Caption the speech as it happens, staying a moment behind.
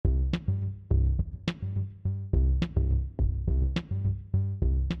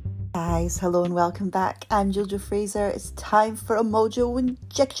Guys, hello and welcome back. I'm Jojo Fraser. It's time for a Mojo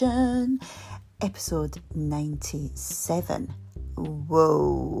Injection, episode 97.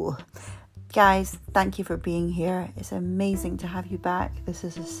 Whoa. Guys, thank you for being here. It's amazing to have you back. This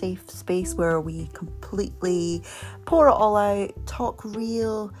is a safe space where we completely pour it all out, talk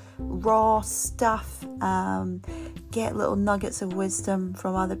real, raw stuff, get little nuggets of wisdom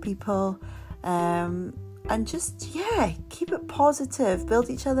from other people, and just, keep it positive, build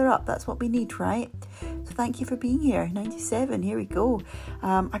each other up. That's what we need, right? So thank you for being here. 97, here we go.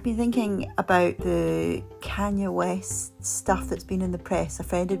 I've been thinking about the Kanye West stuff that's been in the press. A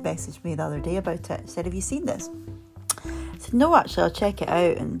friend had messaged me the other day about it. Said, have you seen this? I said, no, actually, I'll check it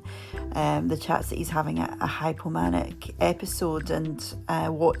out. And the chats that he's having a hypomanic episode, and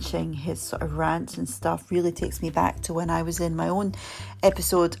watching his sort of rants and stuff really takes me back to when I was in my own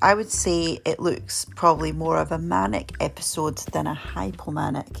episode. I would say it looks probably more of a manic episode than a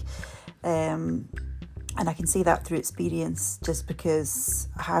hypomanic. And I can say that through experience, just because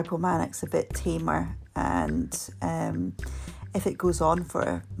hypomanic's a bit tamer, and if it goes on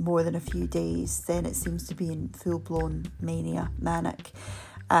for more than a few days, then it seems to be in full-blown mania, manic.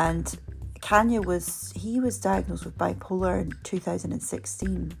 And Kanye was diagnosed with bipolar in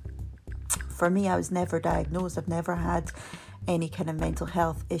 2016. For me, I was never diagnosed. I've never had any kind of mental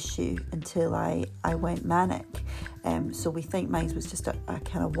health issue until I went manic. So we think mine was just a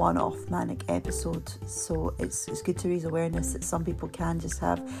kind of one-off manic episode. So it's good to raise awareness that some people can just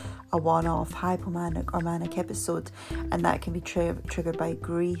have a one-off hypomanic or manic episode, and that can be triggered by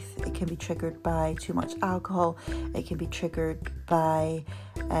grief. It can be triggered by too much alcohol. It can be triggered by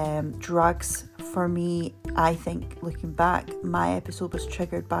drugs. For me, I think looking back, my episode was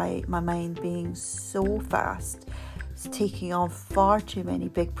triggered by my mind being so fast, taking on far too many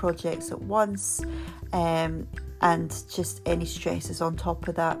big projects at once, and just any stresses on top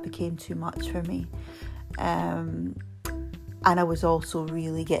of that became too much for me. And I was also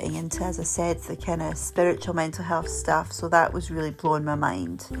really getting into, as I said, the kind of spiritual mental health stuff, so that was really blowing my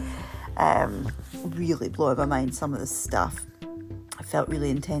mind. Some of the stuff it felt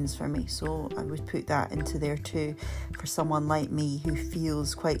really intense for me, so I would put that into there too for someone like me who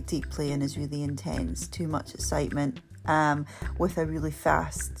feels quite deeply and is really intense. Too much excitement with a really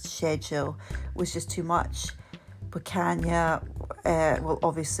fast schedule was just too much. But Kanye,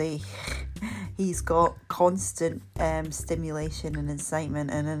 obviously he's got constant stimulation and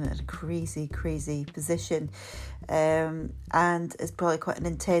excitement, and in a crazy position, and is probably quite an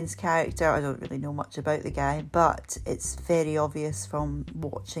intense character. I don't really know much about the guy, but it's very obvious from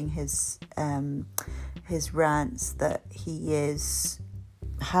watching his rants that he is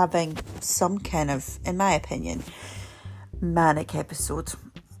having some kind of, in my opinion, manic episode.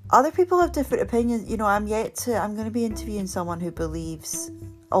 Other people have different opinions. I'm going to be interviewing someone who believes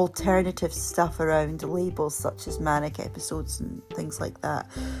alternative stuff around labels such as manic episodes and things like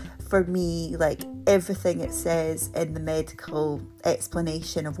that. For me, like everything it says in the medical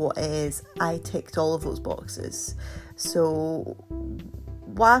explanation of what it is, I ticked all of those boxes. So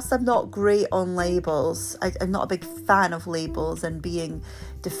whilst I'm not great on labels, I'm not a big fan of labels and being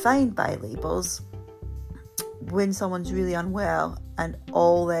defined by labels. When someone's really unwell and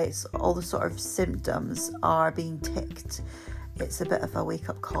all the sort of symptoms are being ticked, it's a bit of a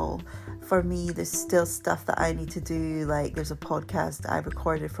wake-up call. For me, there's still stuff that I need to do. Like, there's a podcast I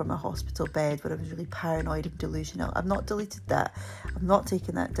recorded from a hospital bed where I was really paranoid and delusional. I've not deleted that. I'm not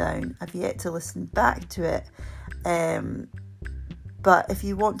taking that down. I've yet to listen back to it. But if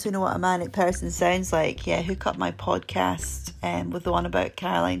you want to know what a manic person sounds like, hook up my podcast with the one about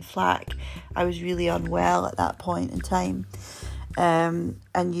Caroline Flack. I was really unwell at that point in time. And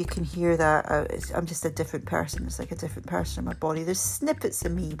you can hear that I'm just a different person. It's like a different person in my body. There's snippets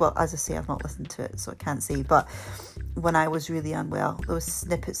of me. Well, as I say, I've not listened to it, so I can't say. But when I was really unwell, there was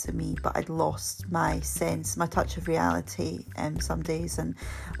snippets of me, but I'd lost my sense, my touch of reality some days, and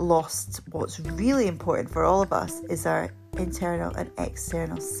lost what's really important for all of us is our internal and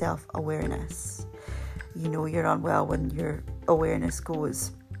external self-awareness. You're unwell when your awareness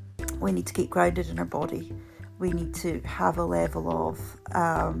goes. We need to keep grounded in our body. We need to have a level of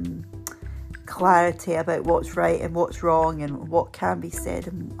clarity about what's right and what's wrong, and what can be said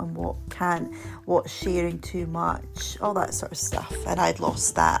and what can't, what's sharing too much, all that sort of stuff. And I'd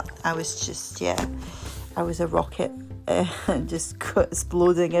lost that. I was just, I was a rocket, just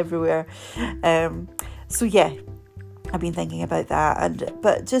exploding everywhere. I've been thinking about that,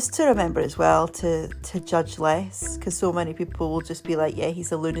 but just to remember as well to judge less, because so many people will just be like,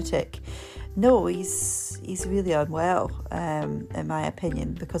 he's a lunatic. No, he's really unwell, in my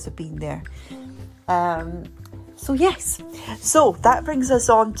opinion, because I've been there. So yes, so that brings us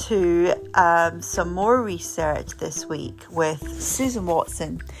on to some more research this week with Susan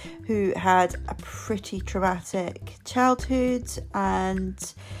Watson, who had a pretty traumatic childhood,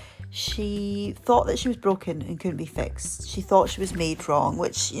 and she thought that she was broken and couldn't be fixed. She thought she was made wrong,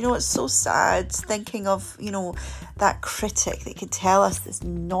 which, it's so sad thinking of, that critic that can tell us this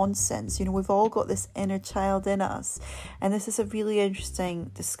nonsense. We've all got this inner child in us, and this is a really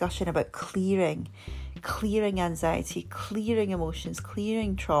interesting discussion about clearing anxiety, clearing emotions,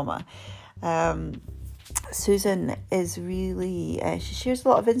 clearing trauma. Susan is really, she shares a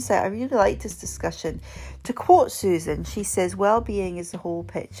lot of insight. I really like this discussion. To quote Susan, she says, well-being is the whole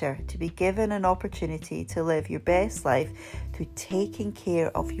picture. To be given an opportunity to live your best life through taking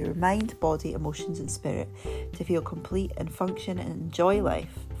care of your mind, body, emotions and spirit. To feel complete and function and enjoy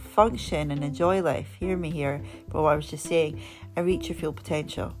life. Function and enjoy life. Hear me here for what I was just saying. And reach your full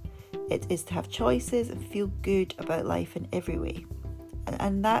potential. It is to have choices and feel good about life in every way.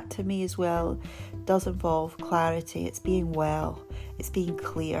 And that to me as well does involve clarity. It's being well, it's being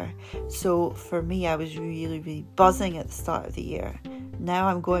clear. So for me, I was really, really buzzing at the start of the year. Now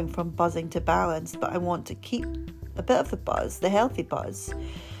I'm going from buzzing to balance, but I want to keep a bit of the buzz, the healthy buzz,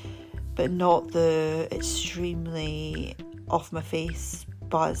 but not the extremely off my face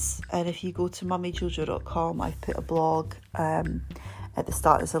buzz. And if you go to mummyjojo.com, I've put a blog at the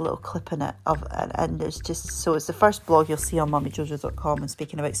start. There's a little clip in it and there's just, so it's the first blog you'll see on mummyjojo.com, and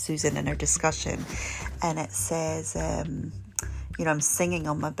speaking about Susan and her discussion, and it says I'm singing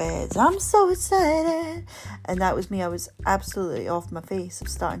on my bed, I'm so excited, and that was me. I was absolutely off my face. I'm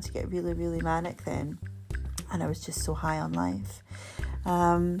starting to get really, really manic then, and I was just so high on life.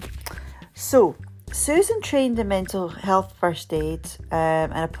 So Susan trained in mental health first aid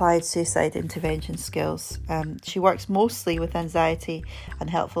and applied suicide intervention skills. She works mostly with anxiety,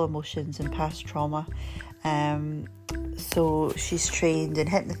 unhelpful emotions and past trauma. So she's trained in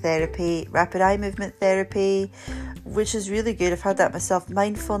hypnotherapy, rapid eye movement therapy, which is really good. I've had that myself,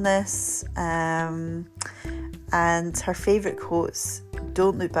 mindfulness, and her favourite quotes: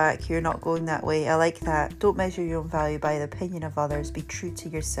 don't look back, you're not going that way. I like that. Don't measure your own value by the opinion of others. Be true to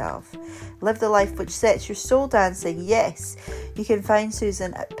yourself. Live the life which sets your soul dancing. Yes, you can find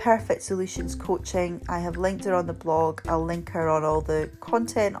Susan at Perfect Solutions Coaching. I have linked her on the blog. I'll link her on all the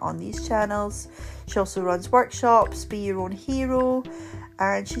content on these channels. She also runs workshops, Be Your Own Hero.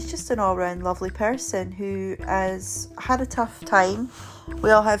 And she's just an all-round lovely person who has had a tough time.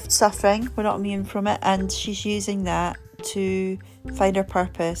 We all have suffering. We're not immune from it. And she's using that to find her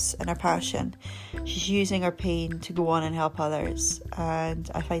purpose and her passion. She's using her pain to go on and help others, and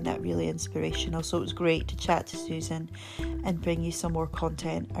I find that really inspirational. So it was great to chat to Susan and bring you some more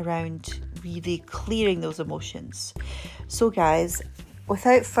content around really clearing those emotions. So guys,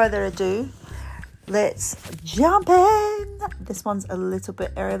 without further ado, let's jump in. This one's a little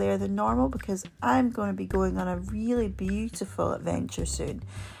bit earlier than normal because I'm going to be going on a really beautiful adventure soon,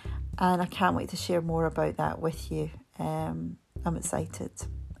 and I can't wait to share more about that with you. I'm excited.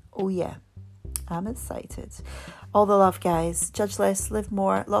 Oh yeah, I'm excited. All the love, guys. Judge less, live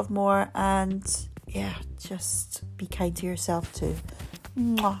more, love more, and yeah, just be kind to yourself too.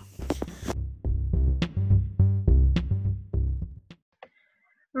 Mwah.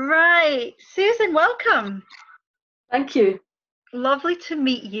 Right, Susan, welcome. Thank you. Lovely to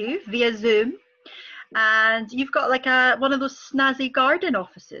meet you via Zoom. And you've got like one of those snazzy garden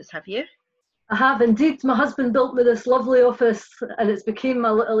offices, have you? I have indeed. My husband built me this lovely office, and it's become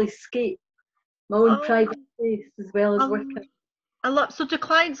my little escape, my own private space as well as working. I love. So do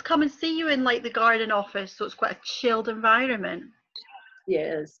clients come and see you in like the garden office? So it's quite a chilled environment. Yeah,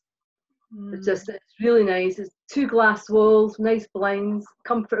 it is. It's really nice. It's 2 glass walls, nice blinds,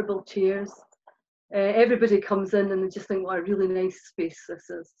 comfortable chairs. Everybody comes in and they just think, what a really nice space this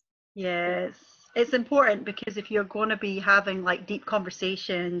is. Yes. It's important because if you're going to be having like deep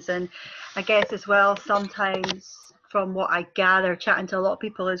conversations, and I guess as well sometimes from what I gather chatting to a lot of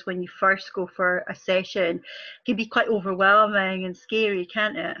people is when you first go for a session, it can be quite overwhelming and scary,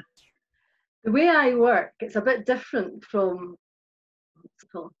 can't it? The way I work, it's a bit different from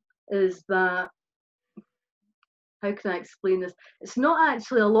people, is that, how can I explain this? It's not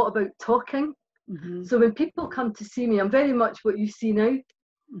actually a lot about talking. Mm-hmm. So when people come to see me, I'm very much what you see now.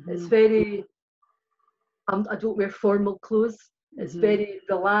 Mm-hmm. It's very, I don't wear formal clothes. It's mm-hmm. very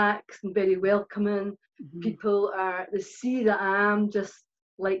relaxed and very welcoming. Mm-hmm. People they see that I am just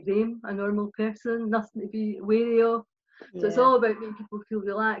like them, a normal person, nothing to be wary of. Yeah. So it's all about making people feel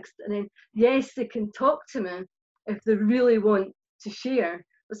relaxed. And then, yes, they can talk to me if they really want to share.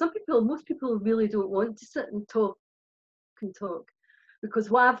 But most people really don't want to sit and talk. Because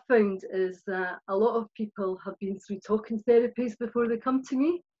what I've found is that a lot of people have been through talking therapies before they come to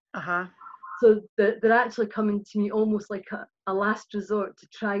me. Uh-huh. So they're actually coming to me almost like a last resort to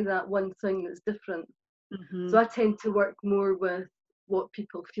try that one thing that's different. Mm-hmm. So I tend to work more with what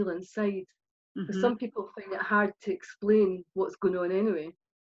people feel inside. Because Mm-hmm. some people find it hard to explain what's going on anyway.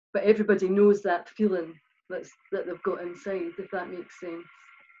 But everybody knows that feeling that they've got inside, if that makes sense.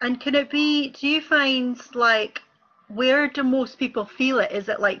 And can it be, do you find, like, where do most people feel it? Is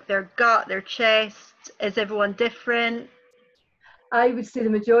it like their gut, their chest? Is everyone different? I would say the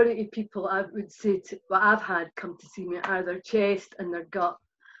majority of people, I would say, what I've had come to see me are their chest and their gut.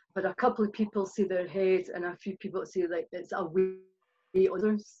 But a couple of people say their head, and a few people say like it's a weight on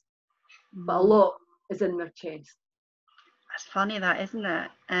others. But a lot is in their chest. That's funny, that, isn't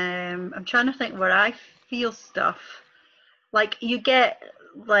it? I'm trying to think where I feel stuff. Like you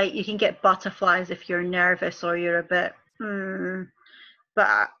can get butterflies if you're nervous or you're a bit.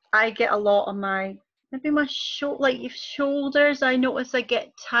 But I get a lot on my shoulders. I notice I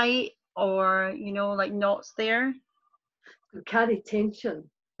get tight, or like knots there. We carry tension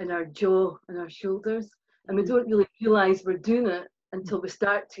in our jaw and our shoulders, and we don't really realise we're doing it until we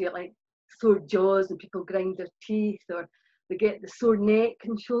start to get like sore jaws and people grind their teeth, or they get the sore neck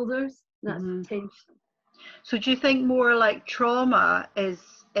and shoulders. That's tension. So do you think more like trauma is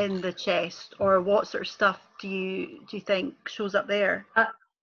in the chest, or what sort of stuff do you think shows up there?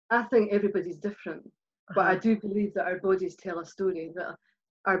 I think everybody's different, but I do believe that our bodies tell a story, that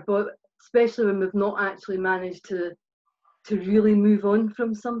our body, especially when we've not actually managed to really move on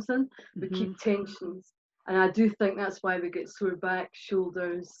from something, we keep tensions. And I do think that's why we get sore back,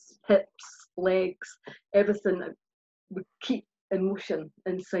 shoulders, hips, legs, everything. We keep emotion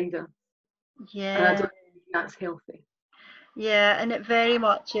inside us. Yeah. And I don't think that's healthy. Yeah, and it very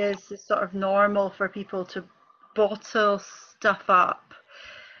much is sort of normal for people to bottle stuff up.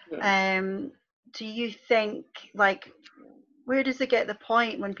 Yeah. Do you think, like, where does it get the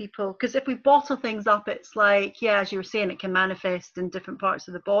point when people, because if we bottle things up, it's like, yeah, as you were saying, it can manifest in different parts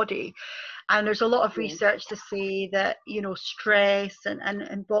of the body. And there's a lot of research to say that, stress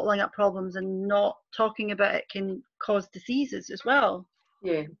and bottling up problems and not talking about it can cause diseases as well.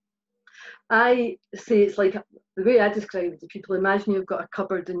 Yeah. I say it's like, the way I describe it to people, imagine you've got a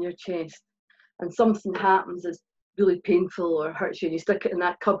cupboard in your chest and something happens that's really painful or hurts you, and you stick it in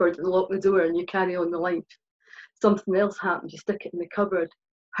that cupboard and lock the door and you carry on the life. Something else happens, you stick it in the cupboard.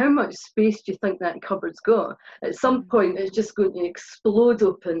 How much space do you think that cupboard's got? At some point, it's just going to explode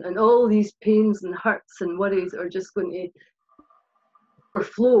open, and all these pains and hurts and worries are just going to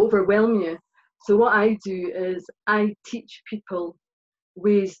overflow, overwhelm you. So what I do is I teach people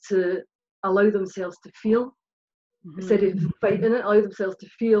ways to allow themselves to feel, instead of fighting it, allow themselves to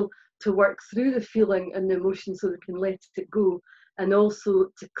feel, to work through the feeling and the emotion so they can let it go, and also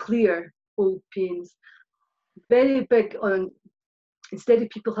to clear old pains. Very big on, instead of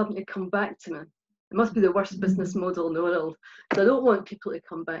people having to come back to me, it must be the worst business model in the world. So I don't want people to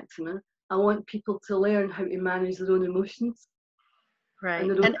come back to me. I want people to learn how to manage their own emotions, right, and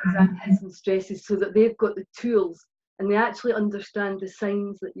their own anxieties and stresses, so that they've got the tools and they actually understand the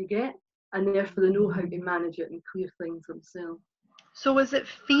signs that you get, and therefore they know how to manage it and clear things themselves. So is it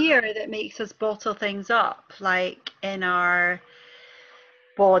fear that makes us bottle things up, like in our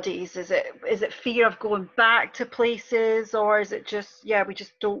bodies? Is it fear of going back to places, or is it just, we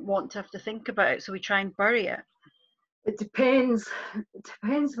just don't want to have to think about it, so we try and bury it? It depends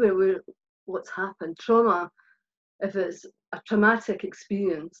what's happened. Trauma, if it's a traumatic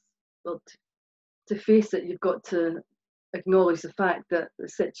experience, well, to face it, you've got to acknowledge the fact that the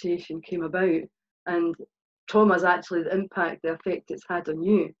situation came about, and trauma is actually the impact, the effect it's had on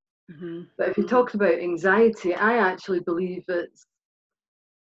you. But if you talk about anxiety, I actually believe it's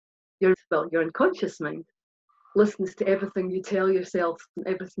your unconscious mind listens to everything you tell yourself and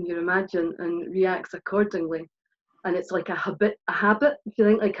everything you imagine and reacts accordingly. And it's like a habit, if you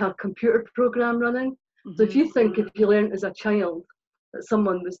think, like a computer program running. So if you think, if you learned as a child that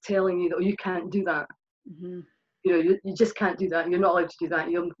someone was telling you that, oh, you can't do that, you just can't do that, you're not allowed to do that,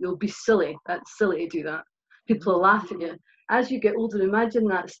 you'll be silly, that's silly to do that, people will laugh at you. As you get older, imagine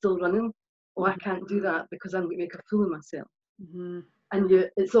that still running. Oh, I can't do that because I'm going to make a fool of myself. And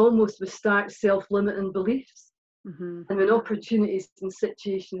it's almost, we start self-limiting beliefs. And when opportunities and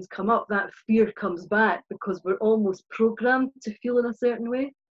situations come up, that fear comes back because we're almost programmed to feel in a certain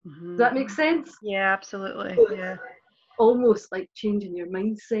way. Does that make sense? Yeah, absolutely. So yeah. Almost like changing your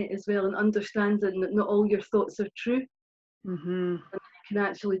mindset as well, and understanding that not all your thoughts are true. And you can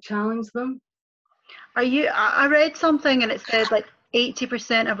actually challenge them. I read something and it said like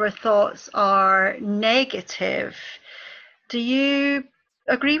 80% of our thoughts are negative. Do you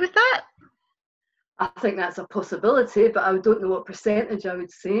agree with that? I think that's a possibility, but I don't know what percentage I would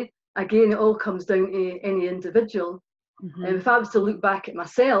say. Again, it all comes down to any individual. And if I was to look back at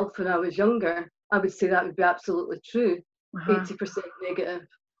myself when I was younger, I would say that would be absolutely true, 80% negative.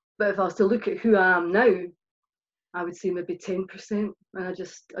 But if I was to look at who I am now, I would say maybe 10%, and I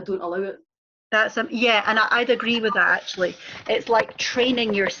don't allow it. That's yeah, and I'd agree with that actually. It's like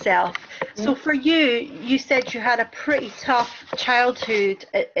training yourself. So for you, you said you had a pretty tough childhood.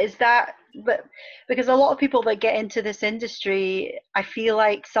 Is that, but because a lot of people that get into this industry, I feel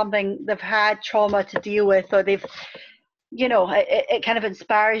like something they've had trauma to deal with, or they've, you know, it kind of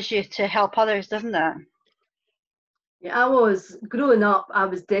inspires you to help others, doesn't it? Yeah, I was growing up. I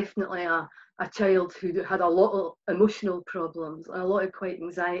was definitely a child who had a lot of emotional problems and a lot of quite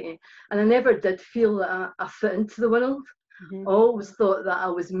anxiety, and I never did feel that I fit into the world. I always thought that I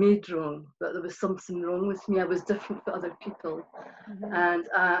was made wrong, that there was something wrong with me. I was different from other people, and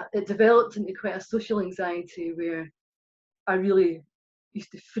it developed into quite a social anxiety where I really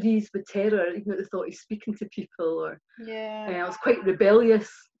used to freeze with terror, even at the thought of speaking to people. Or I was quite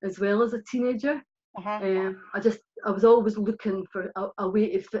rebellious as well as a teenager. I was always looking for a way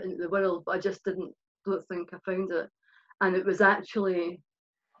to fit into the world, but I just don't think I found it. And it was actually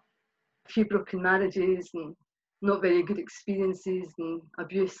a few broken marriages and not very good experiences and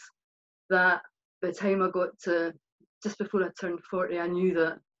abuse that by the time I got to just before I turned 40, I knew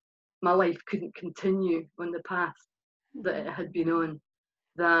that my life couldn't continue on the path that it had been on,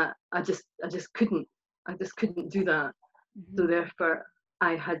 that I just couldn't do that. So therefore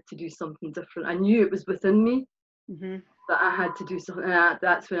I had to do something different. I knew it was within me that I had to do something, and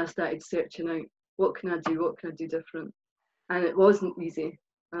that's when I started searching out, what can I do different? And it wasn't easy,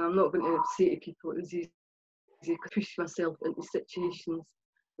 and I'm not going to say to people it was easy, to push myself into situations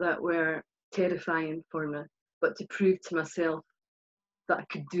that were terrifying for me, but to prove to myself that I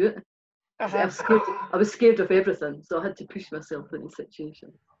could do it. I was scared of everything, so I had to push myself into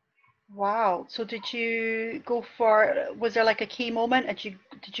situations. Wow. So did you go for, was there like a key moment?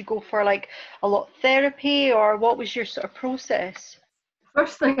 Did you go for like a lot of therapy, or what was your sort of process?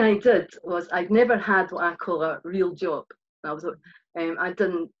 First thing I did was I'd never had what I call a real job. I was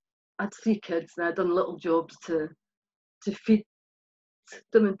I had 3 kids and I'd done little jobs to feed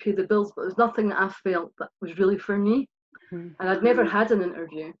them and pay the bills, but it was nothing that I felt that was really for me. And I'd never had an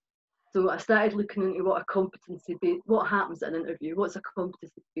interview. So I started looking into what happens at an interview, what's a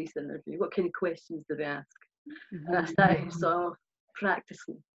competency-based interview, what kind of questions do they ask? And I started sort of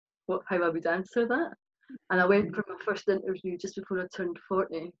practicing how I would answer that. And I went for my first interview just before I turned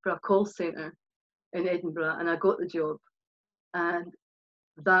 40 for a call centre in Edinburgh, and I got the job. And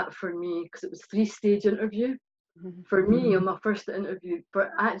that for me, because it was a 3-stage interview, for me on my first interview, for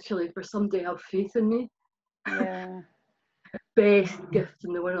somebody to have faith in me, best gift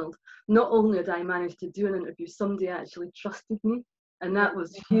in the world. Not only did I manage to do an interview, somebody actually trusted me, and that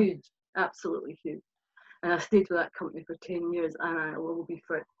was huge, absolutely huge. And I stayed with that company for 10 years, and I will be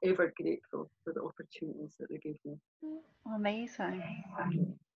forever grateful for the opportunities that they gave me. Amazing.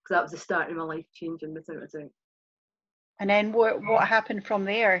 Because that was the start of my life changing, without a doubt. And then what happened from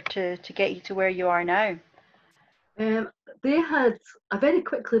there to get you to where you are now? I very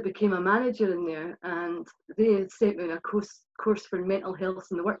quickly became a manager in there, and they sent me on a course for mental health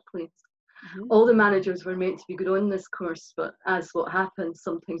in the workplace. All the managers were meant to be good on this course, but as what happens,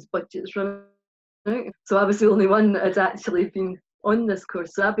 sometimes budgets run out. So I was the only one that had actually been on this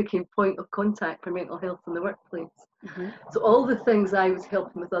course. So I became point of contact for mental health in the workplace. So all the things I was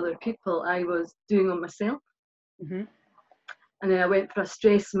helping with other people, I was doing on myself. And then I went for a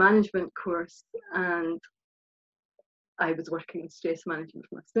stress management course, and I was working in stress management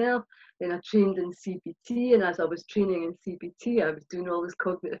for myself. Then I trained in CBT, and as I was training in CBT, I was doing all this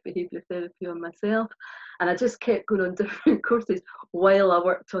cognitive behaviour therapy on myself. And I just kept going on different courses while I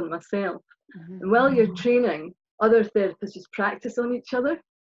worked on myself. And while you're training, other therapists just practice on each other.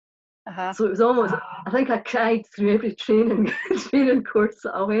 So it was almost, I think I cried through every training course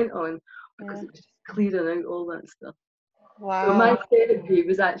that I went on, because it was just clearing out all that stuff. Wow. So my therapy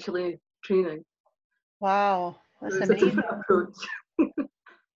was actually training. Wow. That's amazing. A different approach.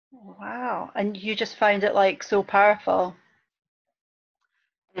 Wow. And you just found it like so powerful.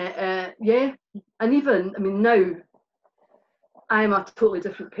 Yeah. And even, now, I'm a totally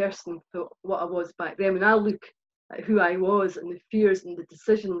different person to what I was back then. When I look at who I was and the fears and the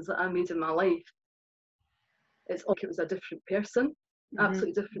decisions that I made in my life, it's like it was a different person,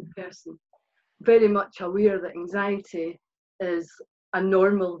 absolutely different person. Very much aware that anxiety is a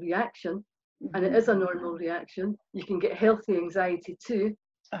normal reaction, and it is a normal reaction. You can get healthy anxiety too,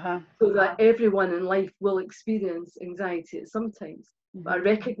 so that everyone in life will experience anxiety at some times. But I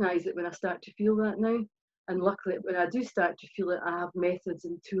recognise it when I start to feel that now. And luckily, when I do start to feel it, I have methods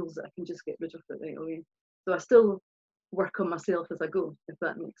and tools that I can just get rid of it right away. So I still work on myself as I go, if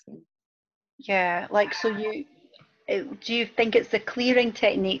that makes sense. Yeah, like, so do you think it's the clearing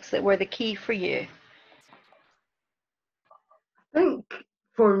techniques that were the key for you? I think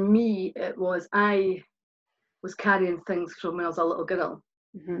for me, I was carrying things from when I was a little girl,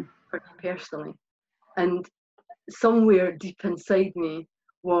 for me personally. And somewhere deep inside me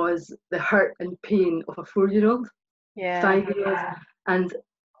was the hurt and pain of a 4-year-old, 5-year-old. And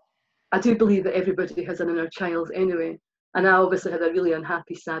I do believe that everybody has an inner child anyway. And I obviously had a really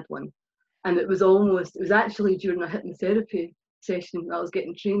unhappy, sad one. And it was actually during a hypnotherapy session that I was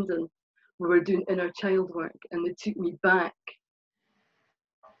getting trained in, where we were doing inner child work, and they took me back.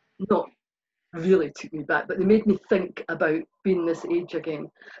 Not really took me back, but they made me think about being this age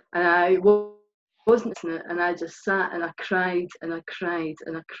again. And I wasn't in it, and I just sat and I cried and I cried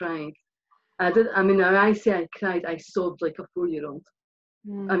and I cried. When I say I cried, I sobbed like a 4-year-old.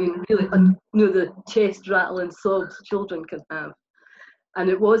 I mean, really, the chest rattling sobs children can have. And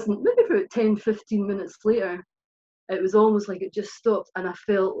it wasn't, maybe about 10, 15 minutes later, it was almost like it just stopped, and I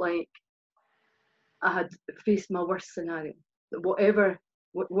felt like I had faced my worst scenario. That whatever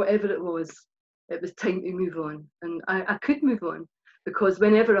it was time to move on. And I could move on, because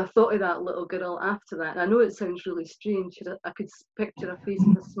whenever I thought of that little girl after that, and I know it sounds really strange, I could picture her face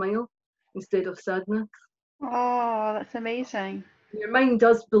with a smile instead of sadness. Oh, that's amazing. Your mind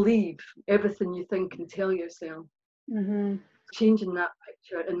does believe everything you think and tell yourself. Changing that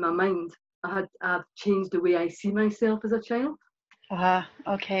picture in my mind, I've changed the way I see myself as a child.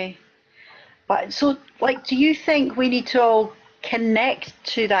 Okay. But so, like, do you think we need to all connect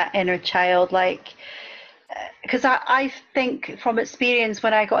to that inner child? Like, because I think from experience,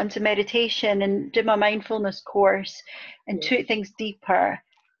 when I got into meditation and did my mindfulness course and took things deeper,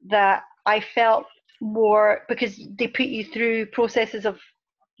 that I felt more, because they put you through processes of,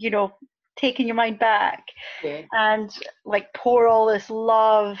 taking your mind back and like pour all this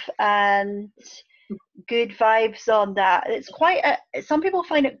love and good vibes on that. It's some people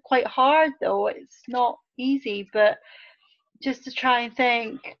find it quite hard, though. It's not easy, but just to try and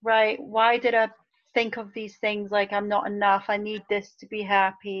think, right, why did I think of these things like I'm not enough, I need this to be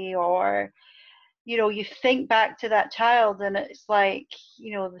happy? Or you think back to that child, and it's like,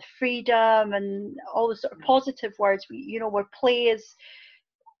 the freedom and all the sort of positive words, where play is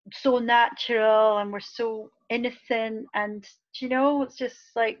so natural and we're so innocent, and it's just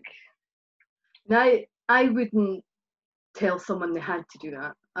like. Now, I wouldn't tell someone they had to do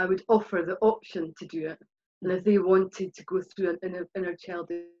that. I would offer the option to do it, and if they wanted to go through an inner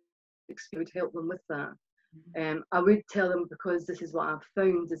child experience, I would help them with that. I would tell them, because this is what I've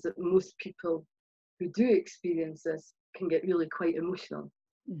found, is that most people who do experience this can get really quite emotional.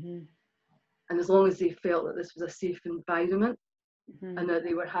 And as long as they felt that this was a safe environment, and that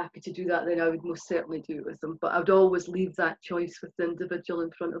they were happy to do that, then I would most certainly do it with them. But I would always leave that choice with the individual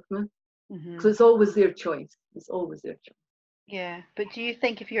in front of me. So it's always their choice. It's always their choice. Yeah, but do you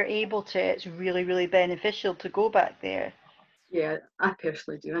think if you're able to, it's really, really beneficial to go back there? Yeah, I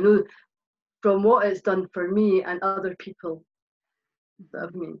personally do. I know from what it's done for me and other people that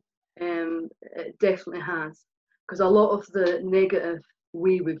I've met, it definitely has. Because a lot of the negative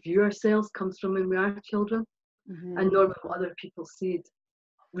way we view ourselves comes from when we are children. And normally what other people said,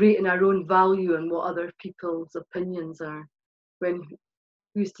 rating our own value and what other people's opinions are, when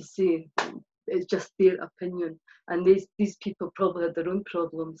who's to say, it's just their opinion, and these people probably had their own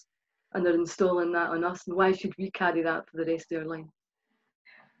problems, and they're installing that on us, and why should we carry that for the rest of our life?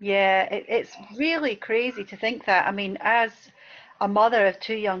 Yeah, it's really crazy to think that. I mean, as a mother of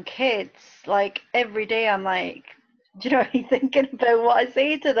 2 young kids, like every day I'm like, thinking about what I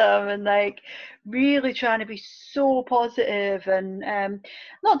say to them, and like really trying to be so positive, and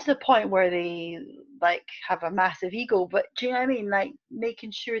not to the point where they like have a massive ego, but do you know what I mean? Like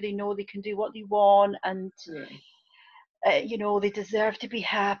making sure they know they can do what they want, and they deserve to be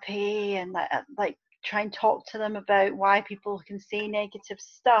happy, and like try and talk to them about why people can say negative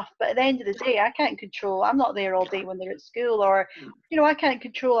stuff. But at the end of the day, I'm not there all day when they're at school, or I can't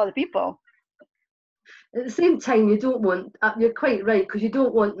control other people. At the same time, you don't want, you're quite right, because you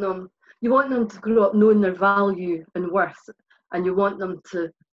want them to grow up knowing their value and worth, and you want them to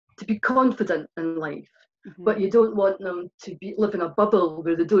be confident in life. But you don't want them to live in a bubble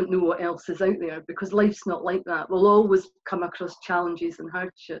where they don't know what else is out there, because life's not like that. We'll always come across challenges and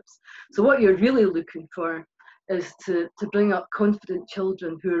hardships. So what you're really looking for is to bring up confident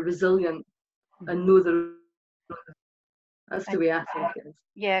children who are resilient and know their. That's the And way I think it is.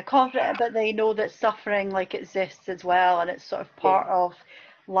 yeah, confident, but they know that suffering like exists as well, and it's sort of part Yeah. of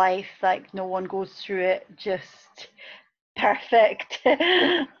life. Like no one goes through it just perfect.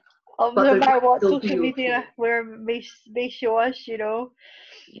 But No there matter what will social be media okay. where may show us, you know.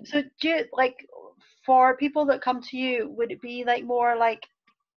 So do you, like, for people that come to you, would it be like more like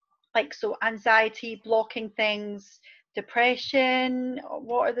so anxiety blocking things, depression?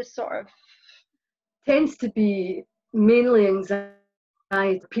 What are the sort of Tends to be mainly anxiety,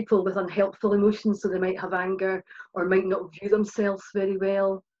 people with unhelpful emotions, so they might have anger or might not view themselves very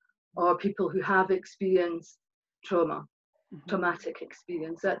well, or people who have experienced trauma, traumatic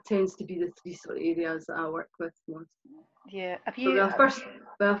experience. That tends to be the three sort of areas that I work with most. yeah? Have But you when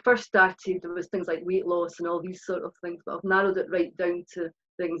I first started, there was things like weight loss and all these sort of things, but I've narrowed it right down to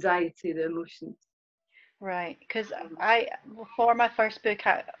the anxiety, the emotions. right? Because I for my first book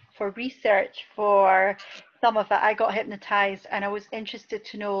for research for some of it, I got hypnotized, and I was interested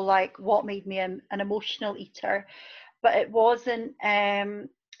to know like what made me an emotional eater, but it wasn't.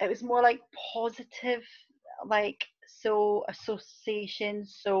 It was more like positive, like so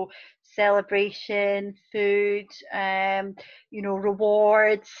associations, so celebration, food,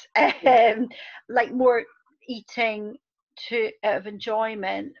 rewards, Yeah. like more eating to out of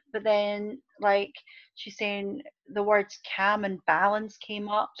enjoyment. But then, like she's saying, the words calm and balance came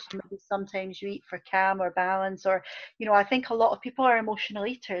up. So maybe sometimes you eat for calm or balance, or I think a lot of people are emotional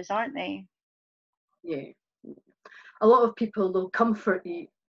eaters, aren't they? Yeah. A lot of people, they'll comfort eat,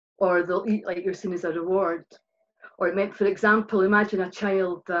 or they'll eat like you're saying as a reward. Or it meant, for example, imagine a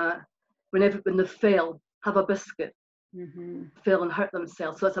child that when they fell, have a biscuit, Mm-hmm. fell and hurt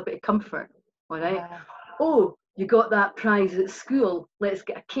themselves. So that's a bit of comfort. All right. Uh-huh. Oh, you got that prize at school. Let's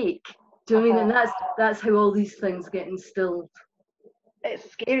get a cake. Do you know what I mean? Uh-huh. And that's how all these things get instilled.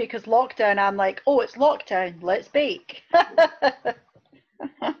 It's scary because lockdown, I'm like, oh, it's lockdown, let's bake.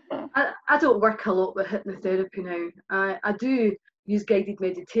 I don't work a lot with hypnotherapy now. I do use guided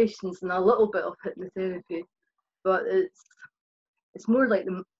meditations and a little bit of hypnotherapy, but it's more like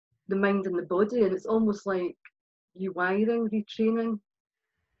the mind and the body, and it's almost like rewiring, retraining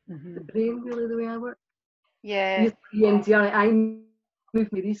the Hmm. brain, really, the way I work. Yeah. Use EMDR, eye movement,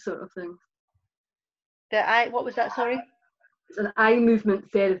 these sort of things. What was that, sorry? It's an eye movement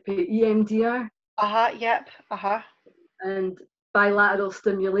therapy, EMDR, Uh-huh, yep, uh-huh. and bilateral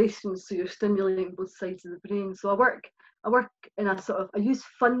stimulation, so you're stimulating both sides of the brain. So I work in a sort of, I use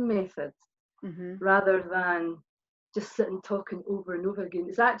fun methods Hmm. rather than just sitting talking over and over again.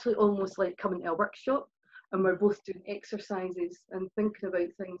 It's actually almost like coming to a workshop and we're both doing exercises and thinking about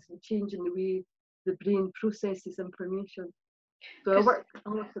things and changing the way the brain processes information. So Because I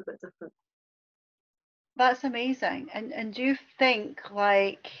work a bit different. that's amazing. And do you think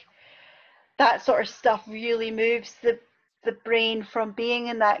like that sort of stuff really moves the brain from being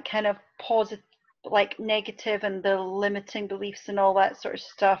in that kind of positive, like negative and the limiting beliefs and all that sort of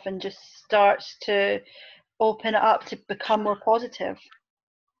stuff, and just starts to open it up to become more positive?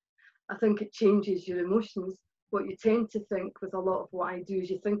 I think it changes your emotions. What you tend to think with a lot of what I do is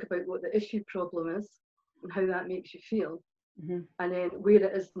you think about what the issue problem is and how that makes you feel, Hmm. and then where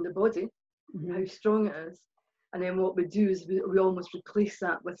it is in the body and Hmm. how strong it is. And then what we do is we almost replace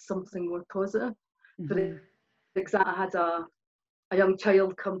that with something more positive. For Hmm. example, I had a young child come to,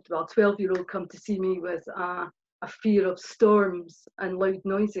 well, 12-year-old come to see me with a fear of storms and loud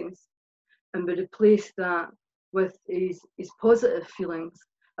noises. And we replaced that with his positive feelings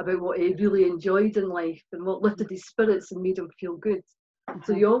about what he really enjoyed in life and what lifted his spirits and made him feel good.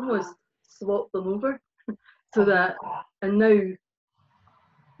 So Uh-huh. you almost swap them over so Uh-huh. that, and now you're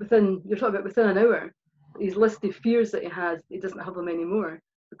talking about within an hour, his list of fears that he has, he doesn't have them anymore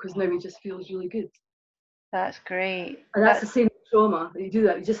because now he just feels really good. That's great. And that's the That's same with trauma. You do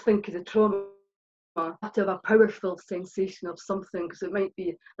that, you just think of the trauma. You have to have a powerful sensation of something, because it might be like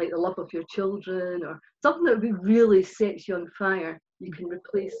the love of your children or something that really sets you on fire. You can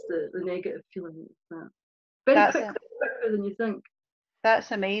replace the negative feeling with that very that's quickly, quicker than you think.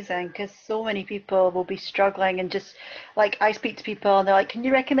 That's amazing because so many people will be struggling and just like I speak to people and they're like, "Can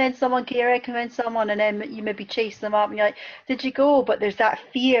you recommend someone? Can you recommend someone?" And then you maybe chase them up and you're like, "Did you go?" But there's that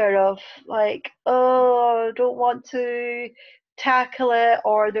fear of like, "Oh, I don't want to tackle it,"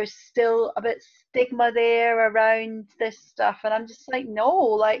 or there's still a bit stigma there around this stuff. And I'm just like, no,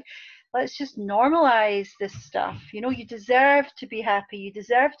 like let's just normalize this stuff. You deserve to be happy. You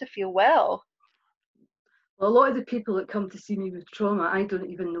deserve to feel well. Well, a lot of the people that come to see me with trauma, I don't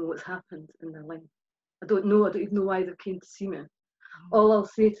even know what's happened in their life. I don't know. I don't even know why they came to see me. All I'll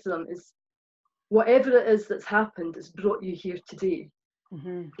say to them is, whatever it is that's happened, it's brought you here today.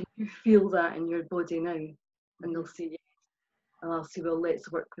 Hmm. Can you feel that in your body now? And they'll say yes. And I'll say, well,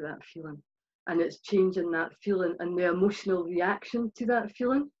 let's work with that feeling. And it's changing that feeling and the emotional reaction to that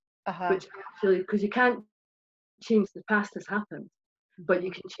feeling, which actually, because you can't change the past has happened, but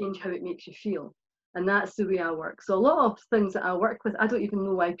you can change how it makes you feel. And that's the way I work. So a lot of things that I work with, I don't even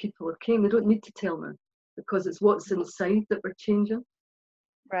know why people have came. They don't need to tell me, because it's what's inside that we're changing.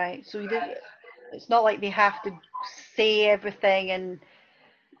 Right. So it's not like they have to say everything and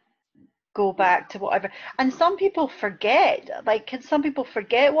go back to whatever. And some people forget. Like, can some people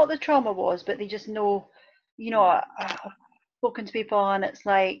forget what the trauma was, but they just know, I've spoken to people and it's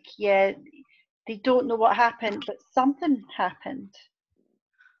like, yeah, they don't know what happened, but something happened.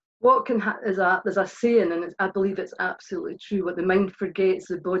 What can there's a saying, and I believe it's absolutely true. What the mind forgets,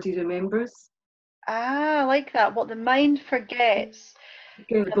 the body remembers. I like that. What the mind forgets,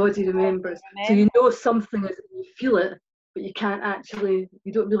 The body remembers. So you know something is, you feel it, but you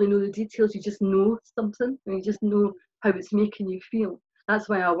don't really know the details. You just know something, and you just know how it's making you feel. That's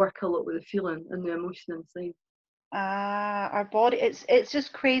why I work a lot with the feeling and the emotion inside. Our body, it's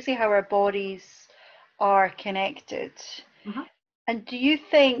just crazy how our bodies are connected. And do you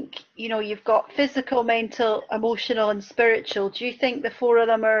think, you've got physical, mental, emotional, and spiritual. Do you think the 4 of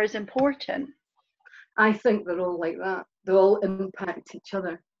them are as important? I think they're all like that. They all impact each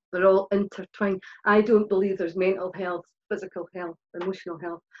other. They're all intertwined. I don't believe there's mental health, physical health, emotional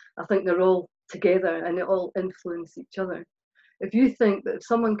health. I think they're all together and they all influence each other. If you think that if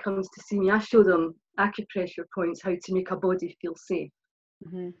someone comes to see me, I show them acupressure points, how to make a body feel safe.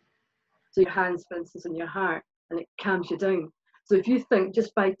 So your hands, for instance, and your heart, and it calms you down. So if you think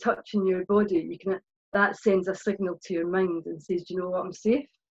just by touching your body, that sends a signal to your mind and says, do you know what, I'm safe?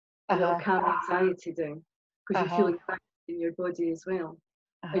 And it'll calm anxiety down, because you're feeling back in your body as well.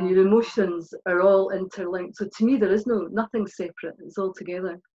 And your emotions are all interlinked. So to me, there is nothing separate. It's all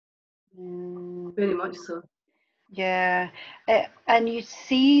together. Very much so. Yeah. And you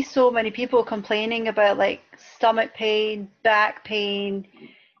see so many people complaining about like stomach pain, back pain,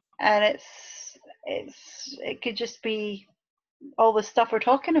 and it could just be all the stuff we're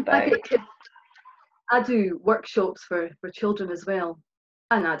talking about. I do workshops for children as well,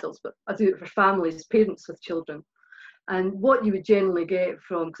 and adults, but I do it for families, parents with children. And what you would generally get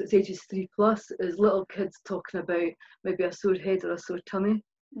from, because it's ages 3+, is little kids talking about maybe a sore head or a sore tummy.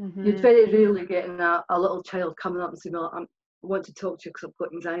 You'd very rarely get a little child coming up and saying, well, I want to talk to you because I've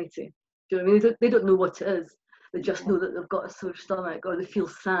got anxiety. Do you know what I mean? They don't know what it is. They just know that they've got a sore stomach or they feel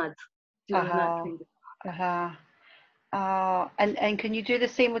sad. Do you know that kind of and can you do the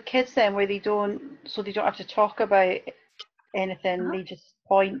same with kids then, where they don't have to talk about anything, they just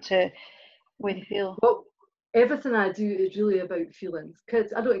point to where they feel? Well, everything I do is really about feelings.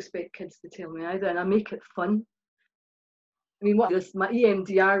 Kids, I don't expect kids to tell me either, and I make it fun. I mean, my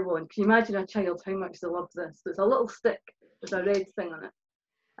EMDR one, can you imagine a child how much they love this? So it's a little stick with a red thing on it.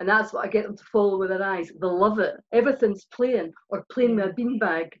 And that's what I get them to follow with their eyes. They love it. Everything's playing, or playing with a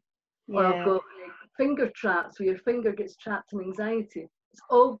beanbag. Or I've got finger traps where your finger gets trapped in anxiety. It's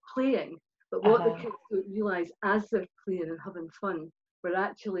all playing. But what the kids don't realise, as they're playing and having fun, we're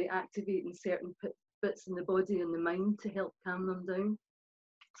actually activating certain bits in the body and the mind to help calm them down.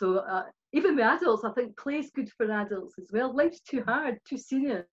 So even with adults, I think play is good for adults as well. Life's too hard, too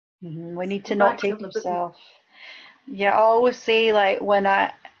serious. We need to not take ourselves. Yeah, I always say, like,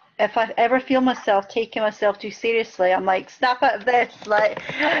 if I ever feel myself taking myself too seriously, I'm like, snap out of this. Like,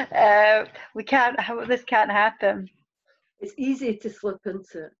 this can't happen. It's easy to slip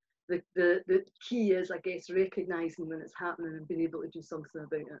into it. The key is, I guess, recognising when it's happening and being able to do something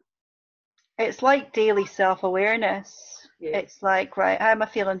about it. It's like daily self-awareness. It's like, right, how am I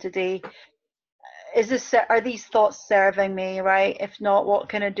feeling today? Are these thoughts serving me, right? If not, what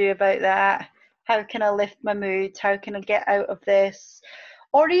can I do about that? How can I lift my mood? How can I get out of this?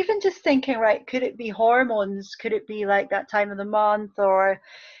 Or even just thinking, right, could it be hormones? Could it be like that time of the month? Or,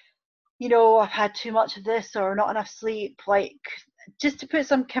 I've had too much of this or not enough sleep. Like, just to put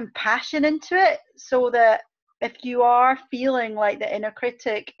some compassion into it, so that if you are feeling like the inner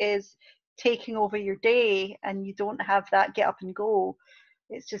critic is taking over your day and you don't have that get up and go,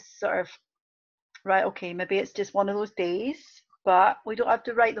 it's just sort of, right, okay, maybe it's just one of those days, but we don't have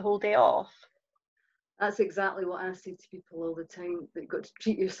to write the whole day off. That's exactly what I say to people all the time, that you've got to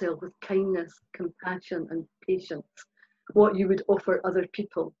treat yourself with kindness, compassion and patience, what you would offer other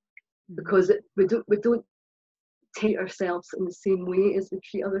people, because we don't treat ourselves in the same way as we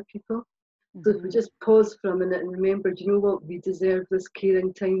treat other people. So if we just pause for a minute and remember, do you know what, we deserve this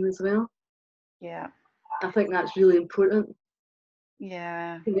caring time as well. Yeah, I think that's really important.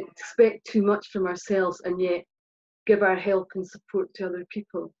 Yeah, We can expect too much from ourselves and yet give our help and support to other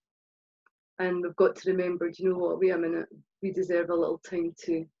people. and we've got to remember, do you know what, wait a minute, we deserve a little time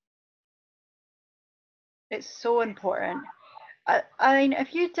too. It's so important. I mean,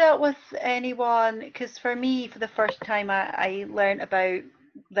 have you dealt with anyone, because for me, for the first time, I learned about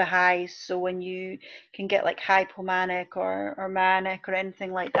the highs. So when you can get like hypomanic or manic or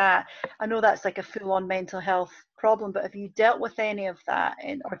anything like that, I know that's like a full-on mental health problem, but have you dealt with any of that,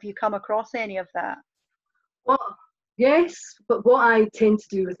 or have you come across any of that? Well, yes, but what I tend to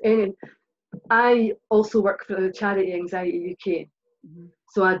do with any, I also work for the charity Anxiety UK. Mm-hmm.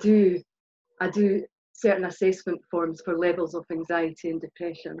 So I do certain assessment forms for levels of anxiety and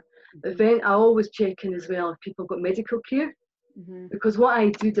depression. But then I always check in as well if people got medical care, because what I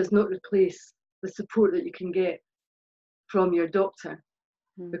do does not replace the support that you can get from your doctor.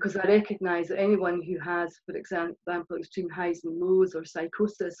 Because I recognise that anyone who has, for example, extreme highs and lows or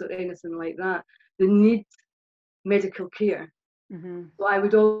psychosis or anything like that, they need medical care. So I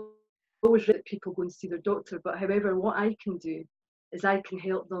would always let people go and see their doctor. But however, what I can do is I can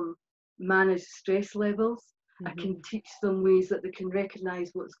help them manage stress levels. I can teach them ways that they can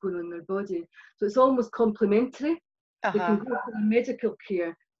recognise what's going on in their body. So it's almost complementary. They can go for the medical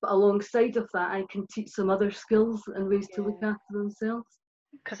care, but alongside of that, I can teach them other skills and ways to look after themselves.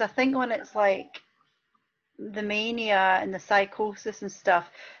 Because I think when it's like the mania and the psychosis and stuff,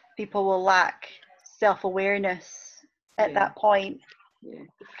 people will lack self-awareness at that point. Yeah.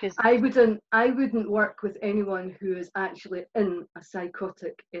 Because I wouldn't work with anyone who is actually in a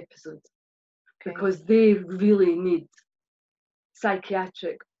psychotic episode, because they really need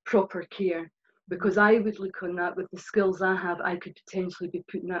psychiatric proper care. Because I would look on that with the skills I have, I could potentially be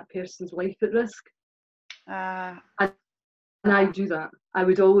putting that person's life at risk. And I do that. I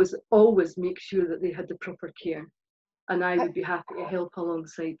would always make sure that they had the proper care, and I would be happy to help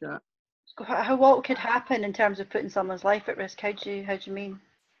alongside that. What could happen in terms of putting someone's life at risk? How do you mean?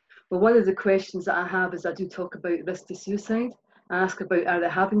 Well, one of the questions that I have is I do talk about risk to suicide. I ask about, are they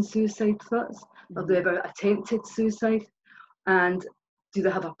having suicide thoughts? Have they ever attempted suicide? And do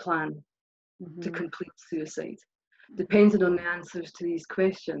they have a plan to complete suicide? Depending on the answers to these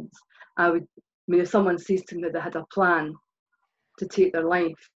questions, if someone says to me that they had a plan to take their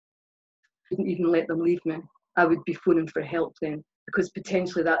life, I wouldn't even let them leave me. I would be phoning for help then, because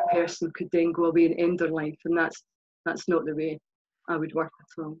potentially that person could then go away and end their life, and that's not the way I would work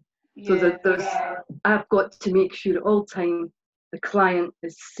at all. So I've got to make sure at all time the client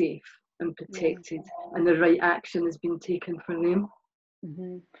is safe and protected, and the right action has been taken for them.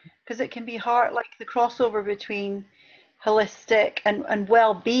 Because it can be hard, like the crossover between holistic and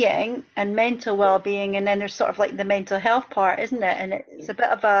well-being and mental well-being, and then there's sort of like the mental health part, isn't it? And it's a bit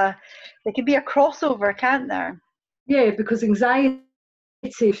of there can be a crossover, can't there? Yeah, because anxiety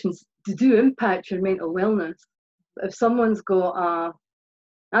patients do impact your mental wellness. But if someone's got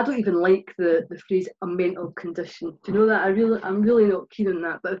I don't even like the phrase a mental condition. Do you know that? I'm really not keen on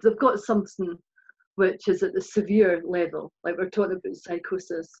that. But if they've got something which is at the severe level, like we're talking about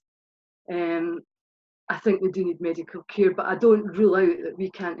psychosis, I think they do need medical care, but I don't rule out that we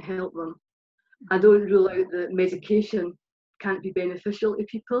can't help them. I don't rule out that medication can't be beneficial to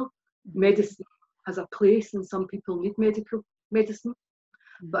people. Medicine has a place, and some people need medicine.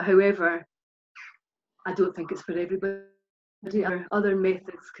 But however, I don't think it's for everybody. Other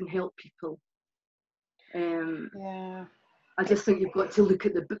methods can help people. I just think you've got to look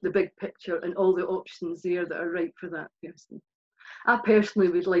at the big picture and all the options there that are right for that person. I personally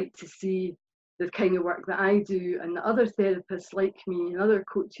would like to see the kind of work that I do and the other therapists like me and other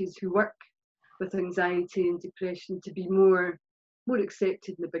coaches who work with anxiety and depression to be more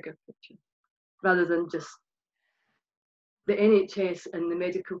accepted in the bigger picture, rather than just the NHS and the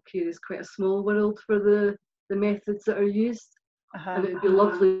medical care is quite a small world for the methods that are used, and it would be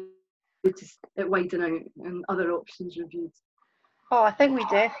lovely to widen out and other options reviewed. Oh, I think we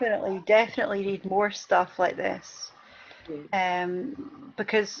definitely need more stuff like this.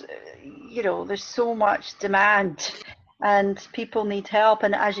 Because there's so much demand and people need help,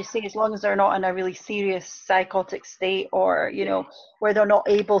 and as you say, as long as they're not in a really serious psychotic state, or where they're not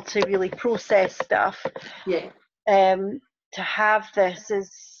able to really process stuff, to have this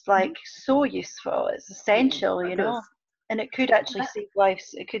is like so useful. It's essential, and it could actually save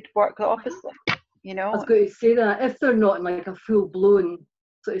lives. It could work the opposite, I was going to say that if they're not in like a full-blown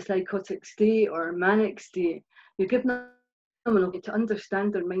sort of psychotic state or manic state, you're giving them an opportunity to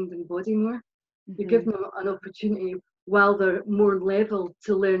understand their mind and body more. You're giving them an opportunity while they're more level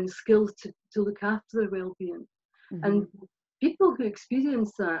to learn skills to look after their well-being. And people who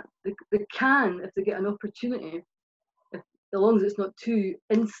experience that, they can, if they get an opportunity, as long as it's not too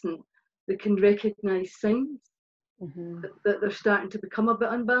instant, they can recognise signs. that they're starting to become a bit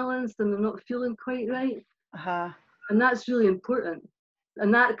unbalanced and they're not feeling quite right. And that's really important.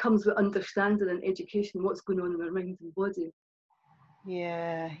 And that comes with understanding and education what's going on in their mind and body.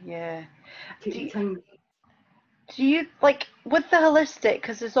 Yeah. Take time. Do you, like, with the holistic,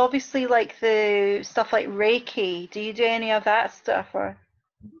 because there's obviously like the stuff like Reiki, do you do any of that stuff? Or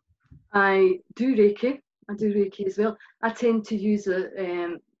I do Reiki. I do Reiki as well. I tend to use it.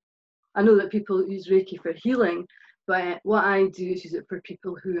 I know that people use Reiki for healing, but what I do is use it for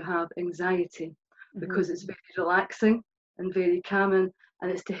people who have anxiety, because it's very relaxing and very calming,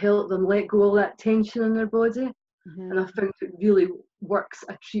 and it's to help them let go all that tension in their body. And I found it really works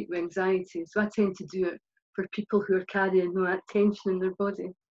a treat with anxiety. So I tend to do it for people who are carrying all that tension in their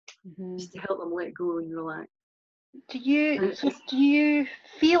body, just to help them let go and relax. Do you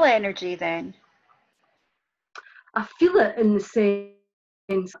feel energy then? I feel it in the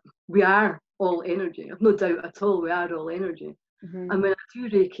sense we are all energy. I've no doubt at all we are all energy. And when I do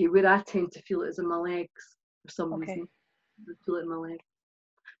Reiki, where I tend to feel it is in my legs for some reason. I feel it in my legs.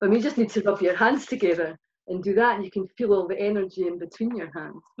 But you just need to rub your hands together and do that, and you can feel all the energy in between your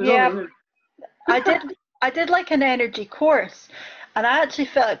hands. I did like an energy course, and I actually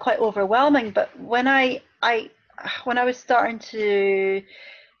felt it quite overwhelming. But when I was starting to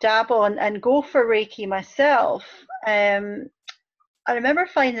dabble and go for Reiki myself, I remember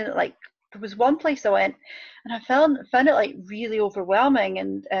finding it like there was one place I went and I found it like really overwhelming,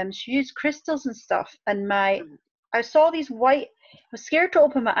 and she used crystals and stuff, and I saw these white. I was scared to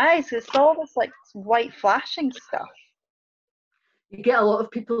open my eyes because I saw this like white flashing stuff. You get a lot of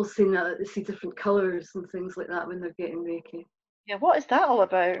people saying that they see different colours and things like that when they're getting Reiki. Yeah, what is that all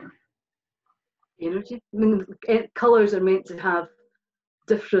about? Energy. I mean, colours are meant to have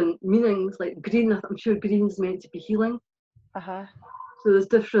different meanings. Like green, I'm sure green's meant to be healing. So there's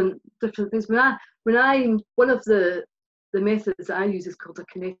different things. When I one of the methods that I use is called a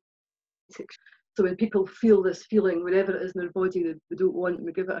kinetic. So when people feel this feeling, whatever it is in their body that we don't want,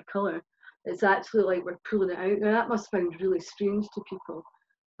 we give it a colour. It's actually like we're pulling it out. Now that must sound really strange to people,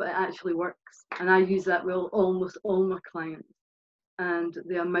 but it actually works. And I use that with almost all my clients. And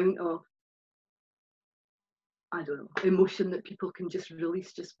the amount of, I don't know, emotion that people can just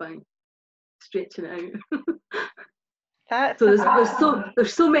release just by stretching it out. So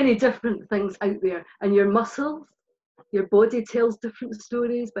there's so many different things out there, and your muscles, your body tells different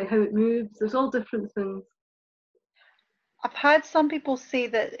stories by how it moves. There's all different things. I've had some people say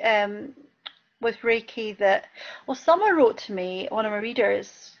that with Reiki that, well, someone wrote to me, one of my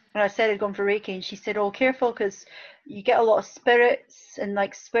readers, when I said I'd gone for Reiki, and she said, oh, careful, because you get a lot of spirits and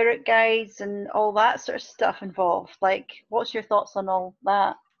like spirit guides and all that sort of stuff involved. Like, what's your thoughts on all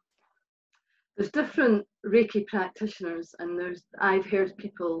that? There's different Reiki practitioners, and I've heard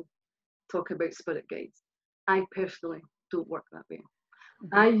people talk about spirit guides. I personally don't work that way.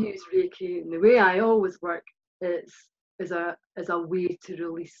 I use Reiki, and the way I always work is a way to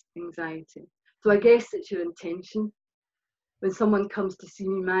release anxiety. So I guess it's your intention. When someone comes to see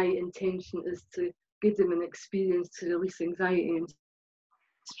me, my intention is to give them an experience to release anxiety and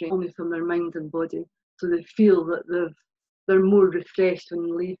stress only from their mind and body, so they feel that they're more refreshed when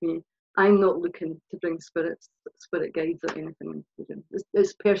they leave me. I'm not looking to bring spirit guides or anything into the room.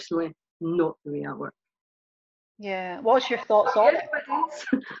 It's personally not the way I work. Yeah. What's your thoughts on it?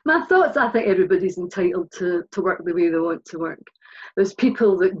 My thoughts, I think everybody's entitled to work the way they want to work. There's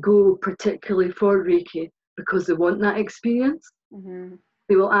people that go particularly for Reiki because they want that experience.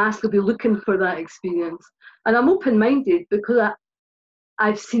 They will ask, they'll be looking for that experience. And I'm open-minded because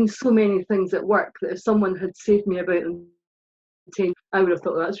I've seen so many things at work that if someone had said me about them, I would have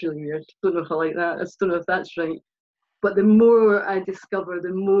thought, oh, that's really weird. Don't know if I like that. I don't know if that's right. But the more I discover,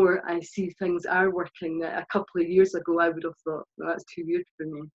 the more I see things are working that a couple of years ago I would have thought, well, that's too weird for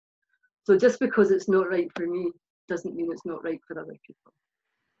me. So just because it's not right for me doesn't mean it's not right for other people.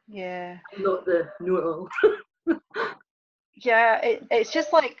 Yeah. I'm not the know-it-all. Yeah, it's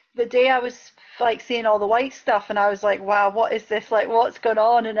just like the day I was like seeing all the white stuff and I was like, wow, what is this? Like, what's going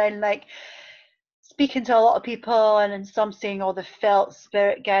on? And then like speaking to a lot of people and then some saying, oh, they felt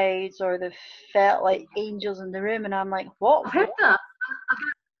spirit guides or they felt like angels in the room. And I'm like, what? I've heard that.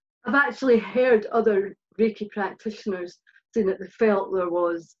 I've actually heard other Reiki practitioners saying that they felt there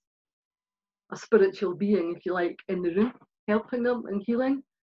was a spiritual being, if you like, in the room helping them and healing.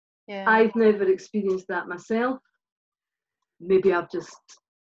 Yeah. I've never experienced that myself. Maybe I've just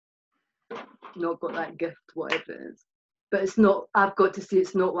not got that gift, whatever it is. But it's not, I've got to say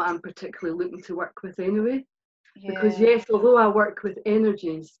it's not what I'm particularly looking to work with anyway. Yeah. Because yes, although I work with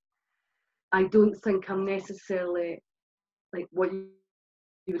energies, I don't think I'm necessarily like what you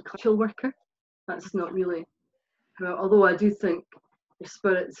would call a chill worker. That's not really Although I do think your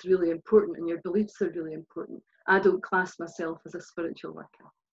spirit's really important and your beliefs are really important, I don't class myself as a spiritual worker.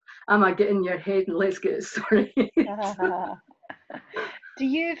 Am I getting in your head and let's get it started? Do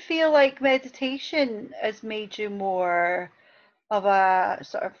you feel like meditation has made you more of a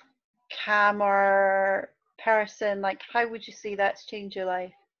sort of calmer person? Like, how would you say that's changed your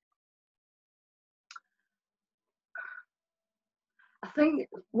life? I think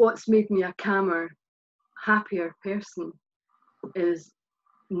what's made me a calmer, happier person is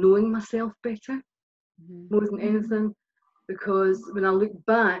knowing myself better more than anything. Because when I look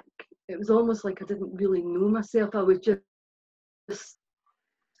back, it was almost like I didn't really know myself. I was just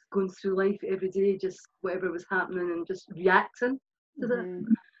going through life every day, just whatever was happening and just reacting to that.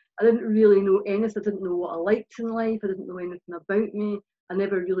 I didn't really know anything. I didn't know what I liked in life. I didn't know anything about me. I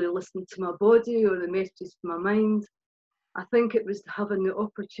never really listened to my body or the messages from my mind. I think it was having the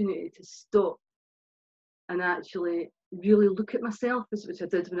opportunity to stop and actually really look at myself, which I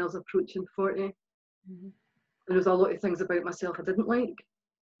did when I was approaching 40. There was a lot of things about myself I didn't like.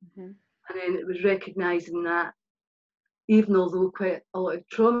 And then it was recognising that even although quite a lot of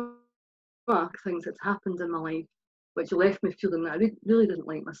trauma things had happened in my life, which left me feeling that I really didn't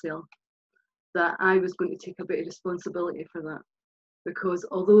like myself, that I was going to take a bit of responsibility for that. Because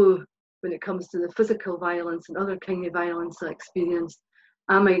although when it comes to the physical violence and other kind of violence I experienced,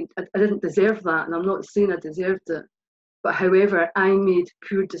 I didn't deserve that, and I'm not saying I deserved it. But however, I made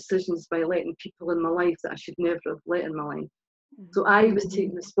poor decisions by letting people in my life that I should never have let in my life. So I was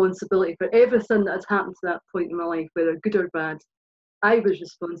taking responsibility for everything that had happened to that point in my life, whether good or bad. I was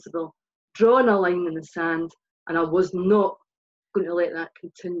responsible, drawing a line in the sand, and I was not going to let that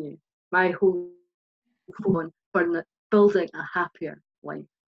continue. My whole focus on building a happier life.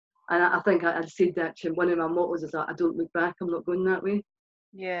 And I think I said that to one of my mottos is that I don't look back, I'm not going that way.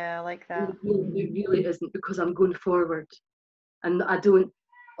 Yeah, I like that. It really isn't, because I'm going forward. And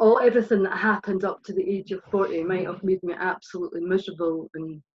everything that happened up to the age of 40 might have made me absolutely miserable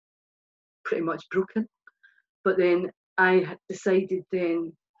and pretty much broken. But then I had decided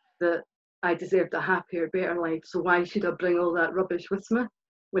then that I deserved a happier, better life. So why should I bring all that rubbish with me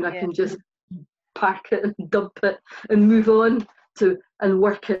when I can just pack it and dump it and move on and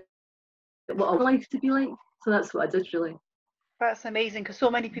work it what I want life to be like. So that's what I did, really. That's amazing, because so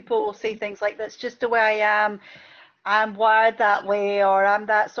many people will say things like, that's just the way I am, I'm wired that way, or I'm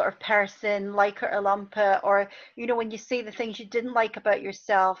that sort of person, like it or lump it. Or, you know, when you say the things you didn't like about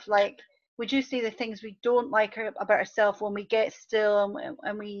yourself, like, would you say the things we don't like about ourselves when we get still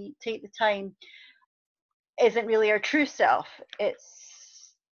and we take the time isn't really our true self?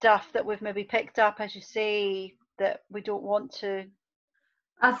 It's stuff that we've maybe picked up, as you say, that we don't want to.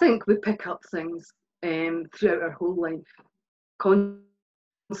 I think we pick up things throughout our whole life.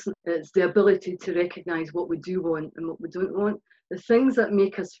 It's the ability to recognise what we do want and what we don't want. The things that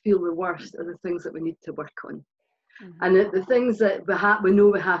make us feel the worst are the things that we need to work on. And the things that we know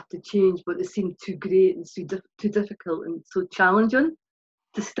we have to change, but they seem too great and too difficult and so challenging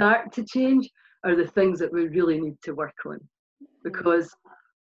to start to change, are the things that we really need to work on. Because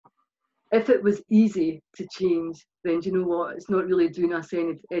if it was easy to change, then do you know what? It's not really doing us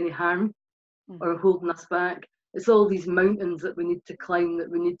any harm or holding us back. It's all these mountains that we need to climb, that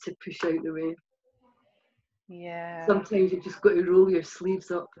we need to push out the way. Yeah. Sometimes you just got to roll your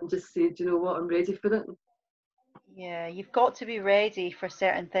sleeves up and just say, do you know what? I'm ready for it. Yeah, you've got to be ready for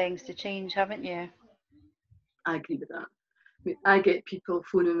certain things to change, haven't you? I agree with that. I mean, I get people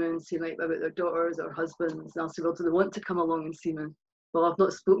phoning me and saying like about their daughters or husbands, and I'll say, well, do they want to come along and see me? Well, I've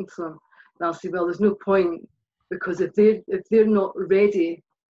not spoken to them. And I'll say, well, there's no point, because if they're not ready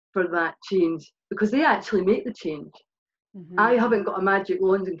for that change, because they actually make the change. I haven't got a magic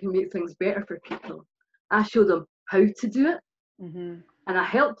wand and can make things better for people. I show them how to do it, and I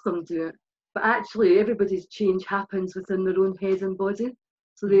help them do it. But actually, everybody's change happens within their own head and body.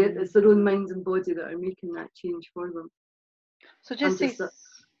 So it's their own mind and body that are making that change for them. So just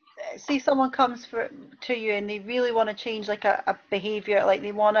say someone comes to you and they really want to change like a behavior, like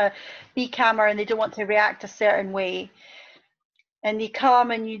they want to be calmer and they don't want to react a certain way. And they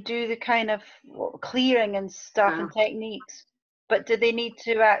come and you do the kind of clearing and stuff and techniques. But do they need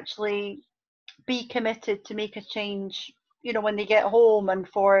to actually be committed to make a change, you know, when they get home and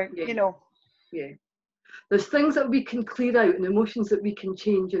you know? Yeah. There's things that we can clear out and emotions that we can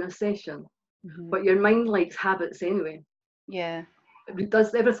change in a session. But your mind likes habits anyway. Yeah. It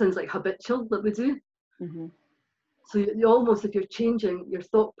does, everything's like habitual that we do. So you almost, if you're changing your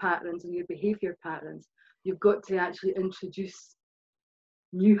thought patterns and your behaviour patterns, you've got to actually introduce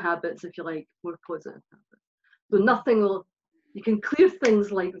new habits, if you like, more positive habits. So you can clear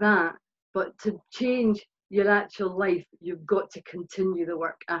things like that, but to change your actual life, you've got to continue the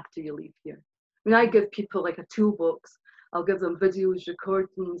work after you leave here. I mean, I give people like a toolbox. I'll give them videos,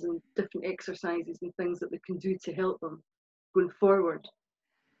 recordings, and different exercises and things that they can do to help them going forward.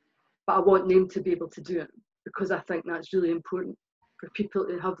 But I want them to be able to do it, because I think that's really important for people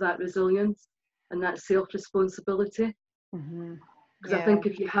to have that resilience and that self-responsibility. Because I think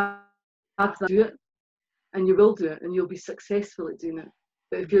if you have that, do it, and you will do it, and you'll be successful at doing it.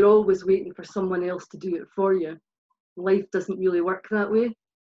 But if you're always waiting for someone else to do it for you, life doesn't really work that way.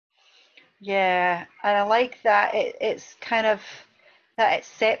 Yeah, and I like that it's kind of that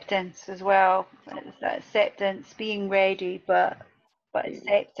acceptance as well. It's that acceptance, being ready, but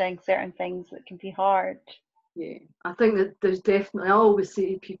accepting certain things that can be hard. Yeah, I think that there's definitely, I always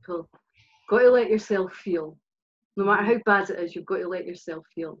say to people, got to let yourself feel. No matter how bad it is, you've got to let yourself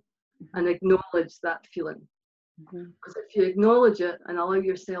feel and acknowledge that feeling. Because if you acknowledge it and allow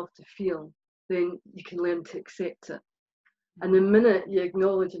yourself to feel, then you can learn to accept it. And the minute you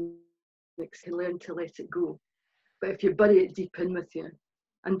acknowledge and you can learn to let it go. But if you bury it deep in with you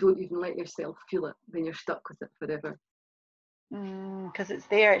and don't even let yourself feel it, then you're stuck with it forever. Because it's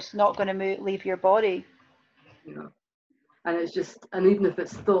there, it's not going to leave your body. You know, and it's just, and even if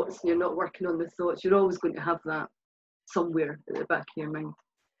it's thoughts and you're not working on the thoughts, you're always going to have that somewhere at the back of your mind,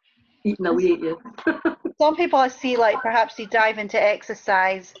 eating away at you. Some people I see, like perhaps they dive into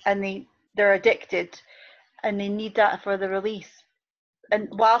exercise and they're addicted and they need that for the release. And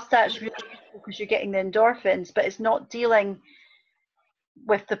whilst that's really useful because you're getting the endorphins, but it's not dealing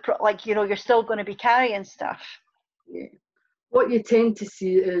with like, you know, you're still going to be carrying stuff. Yeah. What you tend to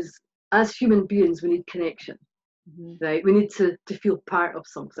see is, as human beings, we need connection, right? We need to feel part of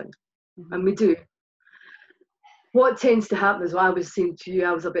something, and we do. What tends to happen is, what I was saying to you,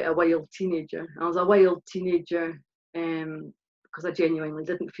 I was a bit of a wild teenager. I was a wild teenager because I genuinely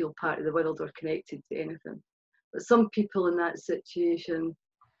didn't feel part of the world or connected to anything. But some people in that situation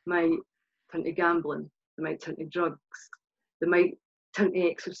might turn to gambling, they might turn to drugs, they might turn to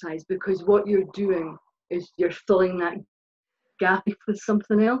exercise, because what you're doing is you're filling that gap with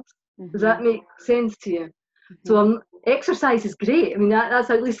something else. Does that make sense to you? So exercise is great. I mean, that's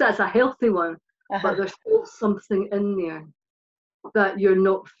at least that's a healthy one. But there's still something in there that you're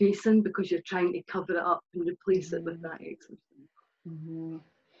not facing because you're trying to cover it up and replace it with that exercise.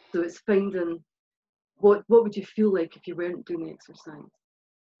 So it's finding what would you feel like if you weren't doing the exercise?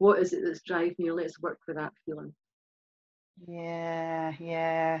 What is it that's driving you? Let's work with that feeling.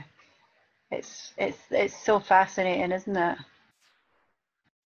 Yeah. It's so fascinating, isn't it?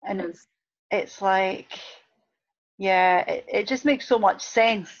 And it's like, yeah, it just makes so much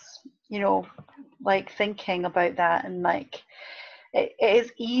sense, you know, like thinking about that, and like it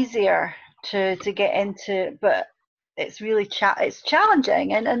is easier to get into, but it's really it's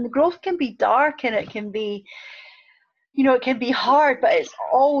challenging, and the growth can be dark, and it can be, you know, it can be hard, but it's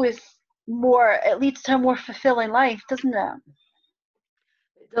always it leads to a more fulfilling life, doesn't it?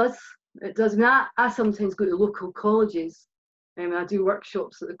 It does. I sometimes go to local colleges, and I do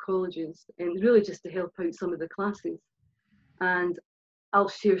workshops at the colleges, and really just to help out some of the classes, and I'll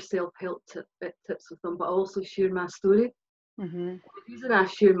share self-help tips with them, but I also share my story. The reason I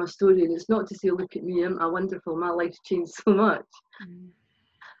share my story, and it's not to say, look at me, I'm wonderful, my life's changed so much.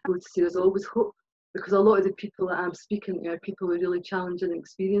 I would say there's always hope, because a lot of the people that I'm speaking to are people with really challenging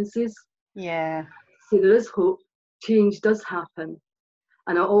experiences. Yeah. So there is hope, change does happen.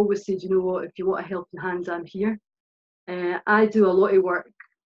 And I always say, you know what, if you want a helping hand, I'm here. I do a lot of work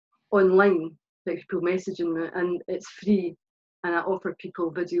online, like people messaging me, and it's free. And I offer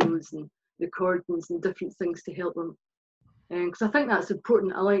people videos and recordings and different things to help them. Because I think that's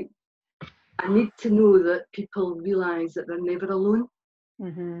important. I need to know that people realise that they're never alone,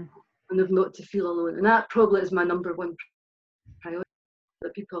 and they've not to feel alone. And that probably is my number one priority,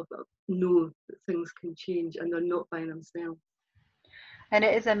 that people know that things can change and they're not by themselves. And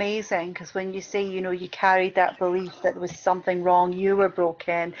it is amazing, because when you say, you know, you carried that belief that there was something wrong, you were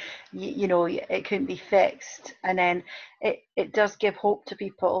broken, you know, it couldn't be fixed. And then it does give hope to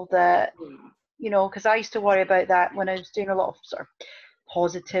people that, you know, because I used to worry about that when I was doing a lot of sort of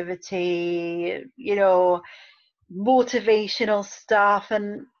positivity, you know, motivational stuff.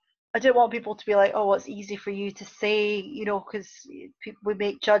 And I didn't want people to be like, oh, it's easy for you to say, you know, because people would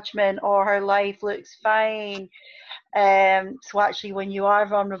make judgment, or her life looks fine. So actually, when you are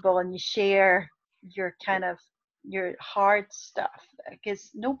vulnerable and you share your kind of your hard stuff,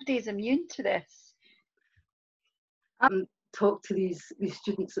 because nobody's immune to this. Talk to these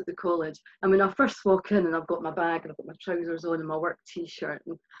students at the college, and when I first walk in and I've got my bag and I've got my trousers on and my work t-shirt,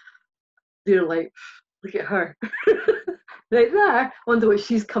 and they're like, look at her. right there. I wonder what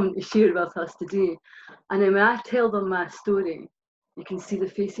she's coming to share with us today. And then when I tell them my story, you can see the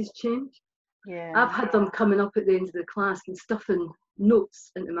faces change. Yeah. I've had them coming up at the end of the class and stuffing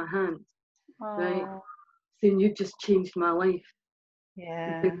notes into my hand, right? Oh, Saying, you've just changed my life.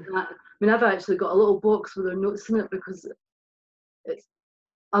 yeah. Like that. I mean, I've actually got a little box with their notes in it because it's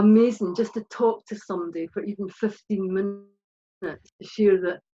amazing just to talk to somebody for even 15 minutes to share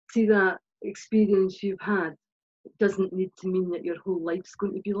that, see that experience you've had. It doesn't need to mean that your whole life's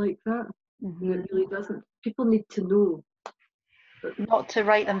going to be like that. And it really doesn't. People need to know. Not to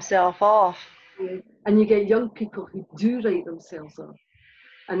write themselves off. And you get young people who do write themselves off.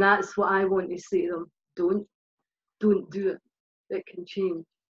 And that's what I want to say to them. Don't do it. It can change.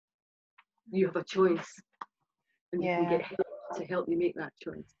 You have a choice. And you can get help to help you make that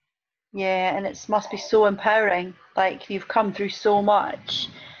choice. Yeah, and it must be so empowering. Like, you've come through so much,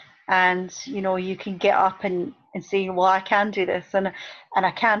 and you know, you can get up and say, well, I can do this, and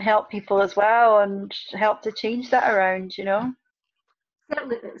I can help people as well, and help to change that around, you know.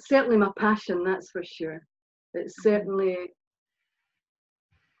 It's certainly my passion, that's for sure. It's certainly,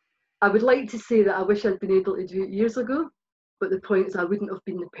 I would like to say that I wish I'd been able to do it years ago, but the point is I wouldn't have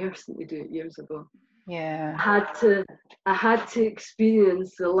been the person to do it years ago. Yeah. I had to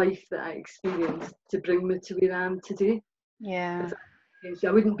experience the life that I experienced to bring me to where I am today. Yeah.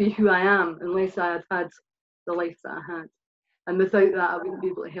 I wouldn't be who I am unless I had had the life that I had. And without that, I wouldn't be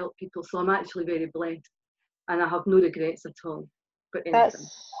able to help people. So I'm actually very blessed, and I have no regrets at all for anything.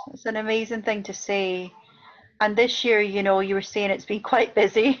 That's an amazing thing to say. And this year, you know, you were saying it's been quite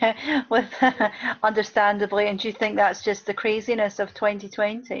busy with understandably, and do you think that's just the craziness of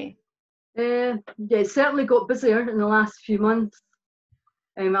 2020? Yeah, it certainly got busier in the last few months.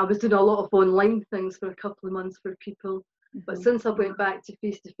 I was doing a lot of online things for a couple of months for people. But since I went back to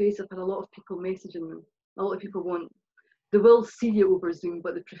face, I've had a lot of people messaging me. A lot of people they will see you over Zoom,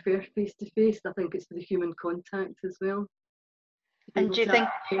 but they prefer face to face. I think it's for the human contact as well. And do you think,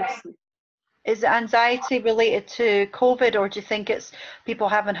 is anxiety related to COVID, or do you think it's people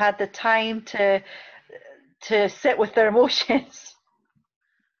haven't had the time to sit with their emotions?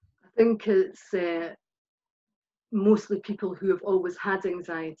 I think it's mostly people who have always had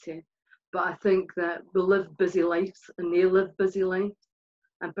anxiety, but I think that we live busy lives and they live busy lives,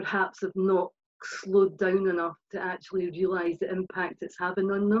 and perhaps have not slowed down enough to actually realise the impact it's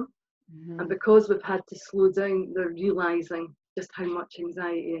having on them. And because we've had to slow down, they're realising just how much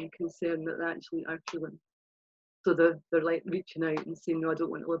anxiety and concern that they actually are feeling. So they're like reaching out and saying, no, I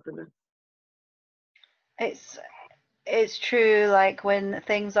don't want to live with this. It's true, like when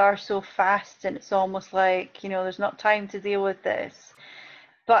things are so fast and it's almost like, you know, there's not time to deal with this,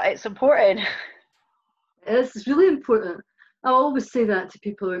 but it's important. It's really important. I always say that to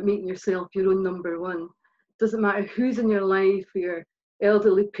people about making yourself your own number one. It doesn't matter who's in your life, your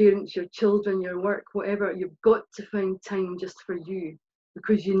elderly parents, your children, your work, whatever, you've got to find time just for you,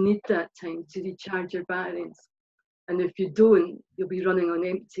 because you need that time to recharge your batteries. And if you don't, you'll be running on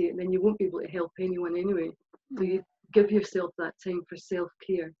empty, and then you won't be able to help anyone anyway. So you give yourself that time for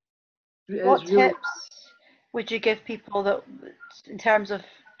self-care. What tips would you give people that, in terms of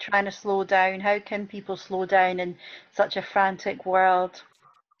trying to slow down, how can people slow down in such a frantic world?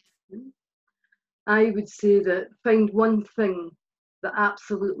 I would say that find one thing that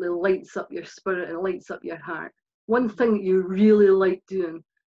absolutely lights up your spirit and lights up your heart. One thing that you really like doing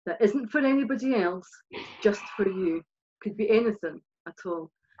that isn't for anybody else, it's just for you. Could be anything at all.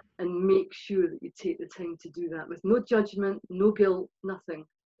 And make sure that you take the time to do that with no judgment, no guilt, nothing.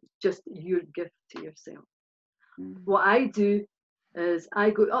 It's just your gift to yourself. What I do is I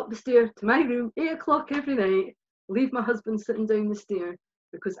go up the stair to my room, 8 o'clock every night, leave my husband sitting down the stair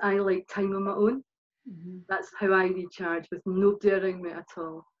because I like time on my own. That's how I recharge, with nobody around me at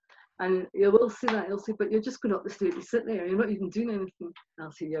all. And you will see that, you'll say, but you're just going up the stair to sit there, you're not even doing anything.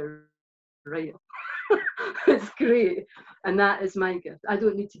 I'll say, yeah, right. It's great. And that is my gift. I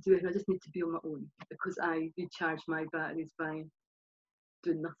don't need to do it, I just need to be on my own, because I recharge my batteries by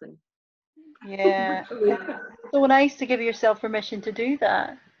doing nothing. Yeah. So nice to give yourself permission to do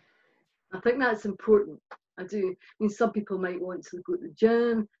that. I think that's important. I do. I mean, some people might want to go to the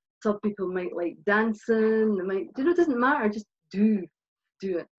gym, some people might like dancing, they might, it doesn't matter, just do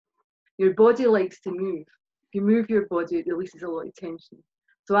it. Your body likes to move. If you move your body, it releases a lot of tension.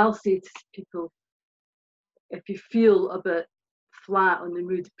 So I'll say to people, if you feel a bit flat on the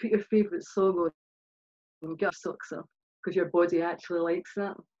mood, put your favourite song on and get your socks off, because your body actually likes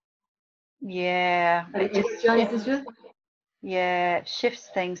that. Yeah. And it energises you. Yeah, it shifts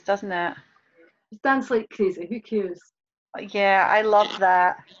things, doesn't it? Just dance like crazy, who cares? Yeah, I love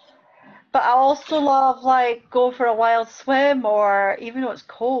that. But I also love like go for a wild swim, or even though it's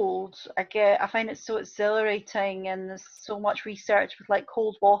cold, I find it so exhilarating, and there's so much research with like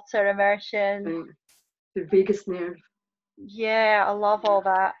cold water immersion. Right. The vagus nerve. Yeah, I love all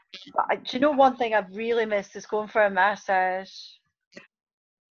that. But do you know one thing I've really missed is going for a massage.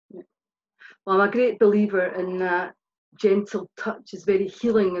 Well, I'm a great believer in that gentle touch is very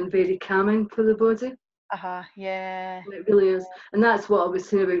healing and very calming for the body. Yeah. It really is. And that's what I was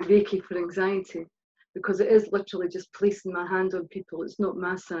saying about Reiki for anxiety, because it is literally just placing my hand on people. It's not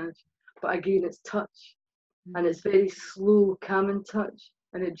massage, but again, it's touch. And it's very slow, calming touch.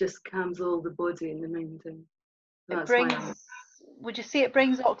 And it just calms all the body and the mind down. It That's why would you say it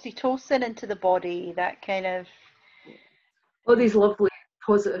brings oxytocin into the body, that kind of... all these lovely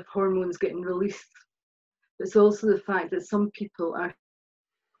positive hormones getting released. It's also the fact that some people are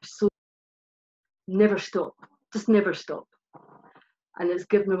so never stop, just never stop. And it's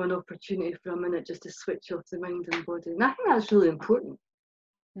given them an opportunity for a minute just to switch off the mind and body. And I think that's really important.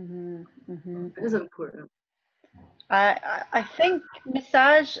 It is important. I think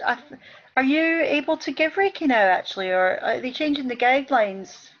massage, are you able to give Reiki now actually, or are they changing the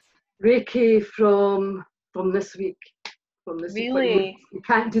guidelines? Reiki from this week. Really? You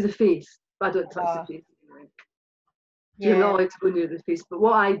can't do the face, but I don't touch the face. You're not Yeah. allowed to go near the face. But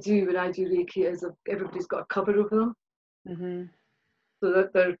what I do when I do Reiki is everybody's got a cover over them. So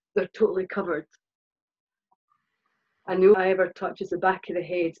that they're totally covered. And the only I ever touch is the back of the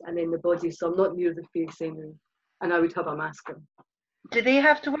head and then the body, so I'm not near the face anyway. And I would have a mask on. Do they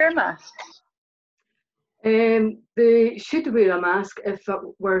have to wear masks? They should wear a mask if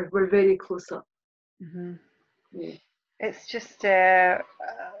we're very close up. Yeah. It's just, I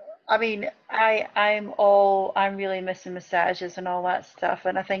mean, I'm really missing massages and all that stuff,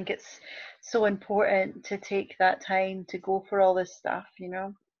 and I think it's so important to take that time to go for all this stuff, you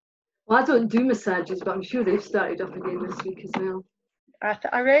know. Well, I don't do massages, but I'm sure they've started up again this week as well.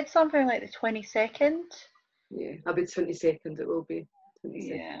 I read something like the 22nd. Yeah, I'll be 22nd. It will be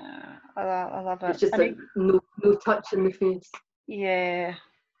 22nd. Yeah, I love it. It's just like no touch in the face. Yeah,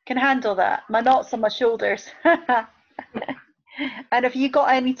 can handle that. My knots on my shoulders. And have you got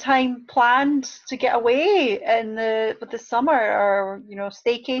any time planned to get away with the summer, or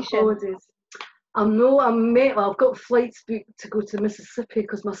staycation? I've got flights booked to go to Mississippi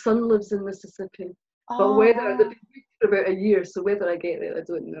because my son lives in Mississippi. But whether they've been booked for about a year, so whether I get there, I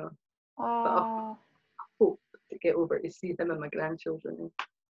don't know. But I hope to get over to see him and my grandchildren.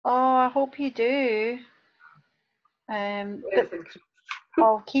 I hope you do.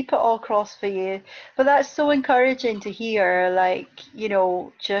 I'll keep it all crossed for you. But that's so encouraging to hear, like,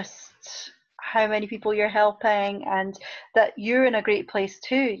 just how many people you're helping, and that you're in a great place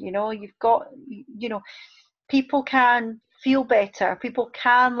too. You've got, people can feel better. People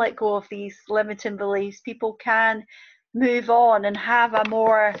can let go of these limiting beliefs. People can move on and have a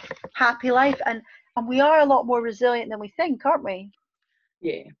more happy life. And we are a lot more resilient than we think, aren't we?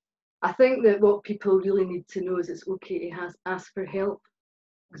 Yeah. I think that what people really need to know is it's okay to ask for help.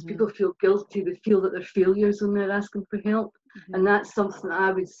 Because people feel guilty, they feel that they're failures when they're asking for help. And that's something that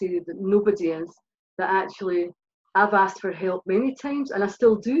I would say that nobody is. That actually, I've asked for help many times, and I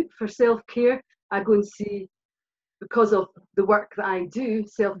still do for self-care. I go and see, because of the work that I do,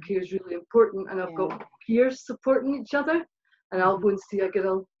 self-care is really important, and I've got peers supporting each other. And I'll go and see a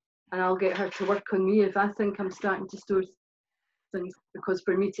girl, and I'll get her to work on me if I think I'm starting to store things. Because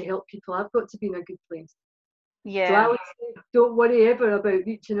for me to help people, I've got to be in a good place. Yeah. So I would say, don't worry ever about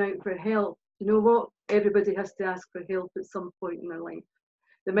reaching out for help. You know what? Everybody has to ask for help at some point in their life.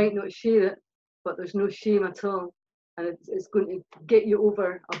 They might not share it, but there's no shame at all. And it's going to get you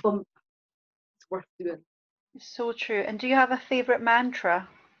over a bump. It's worth doing. So true. And do you have a favourite mantra?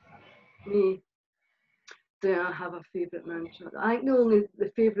 Me, do I have a favourite mantra? I think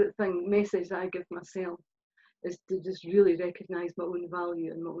the favourite message that I give myself is to just really recognise my own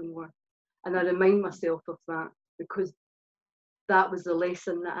value and my own worth. And I remind myself of that, because that was the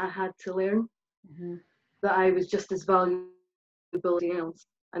lesson that I had to learn, that I was just as valuable as anybody else.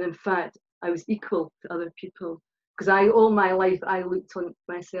 And in fact, I was equal to other people, because all my life I looked on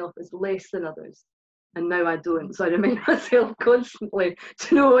myself as less than others, and now I don't. So I remind myself constantly, do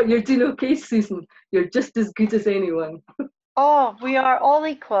you know what, you're doing okay, Susan. You're just as good as anyone. Oh, we are all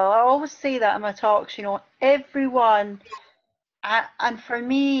equal. I always say that in my talks, everyone. And for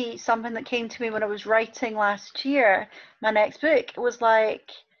me, something that came to me when I was writing last year, my next book, was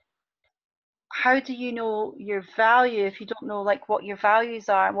like, how do you know your value if you don't know like what your values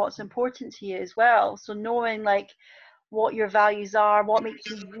are and what's important to you as well? So knowing like what your values are, what makes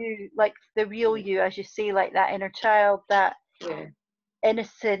you, like the real you, as you say, like that inner child, that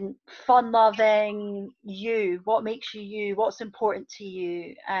innocent, fun-loving you. What makes you you? What's important to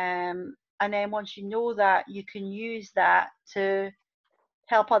you? And then once you know that, you can use that to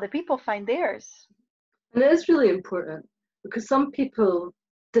help other people find theirs. And it is really important, because some people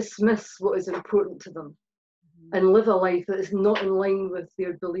dismiss what is important to them and live a life that is not in line with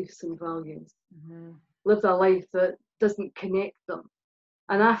their beliefs and values. Live a life that doesn't connect them.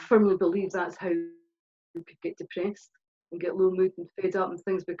 And I firmly believe that's how you could get depressed and get low mood and fed up, and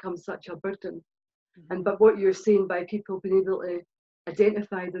things become such a burden. But what you're saying, by people being able to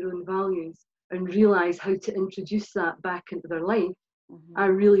identify their own values and realise how to introduce that back into their life, I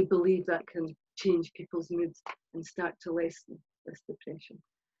really believe that can change people's moods and start to lessen this depression.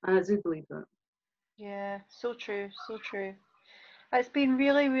 And I do believe that. Yeah, so true, so true. It's been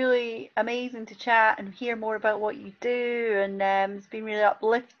really, really amazing to chat and hear more about what you do, and it's been really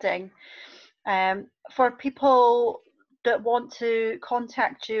uplifting. For people that want to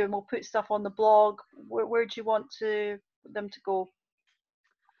contact you, and we'll put stuff on the blog, where do you want them to go?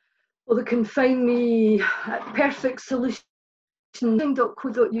 Well, they can find me at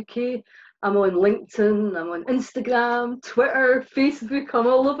perfectsolution.co.uk. I'm on LinkedIn, I'm on Instagram, Twitter, Facebook, I'm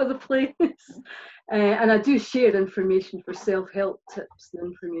all over the place. And I do share information for self-help tips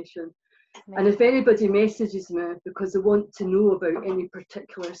and information. And if anybody messages me because they want to know about any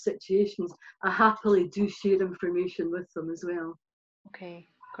particular situations, I happily do share information with them as well. Okay,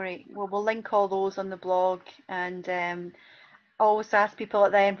 great. Well, we'll link all those on the blog, and always ask people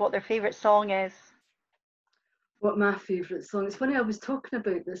at the end what their favourite song is. What my favourite song? It's funny, I was talking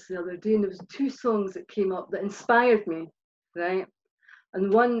about this the other day, and there was 2 songs that came up that inspired me, right?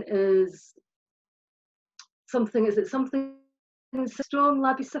 And one is something strong,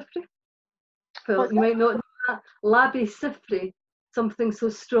 Labi Siffre? Well, you might not know that. Labi Siffre, Something So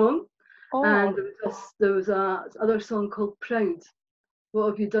Strong. Oh. And there was a other song called Proud. What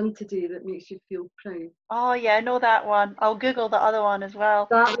have you done today that makes you feel proud? Oh yeah, I know that one. I'll Google the other one as well.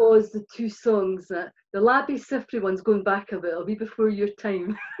 That was the 2 songs that the Labi Siffre one's going back a bit. It'll be before your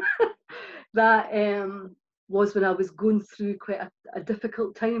time. That was when I was going through quite a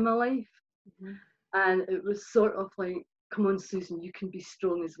difficult time in my life, and it was sort of like, come on, Susan, you can be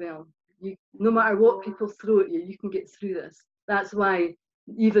strong as well. No matter what people throw at you, you can get through this. That's why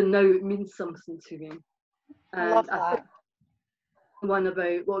even now it means something to me. I love that. I think one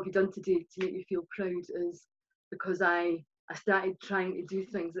about what have you done today to make you feel proud is because I started trying to do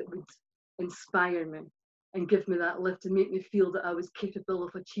things that would inspire me and give me that lift and make me feel that I was capable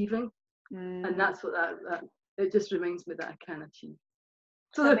of achieving. And that's what that it just reminds me that I can achieve.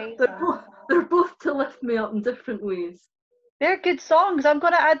 So they're both to lift me up in different ways. They're good songs. I'm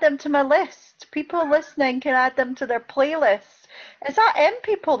going to add them to my list. People listening can add them to their playlist. Is that M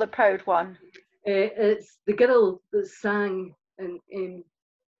People, the Proud one? It's the girl that sang in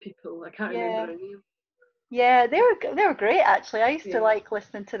People. I can't remember her name. Yeah, they were great actually. I used to like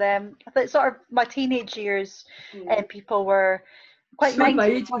listening to them. I think sort of my teenage years, People were quite showing my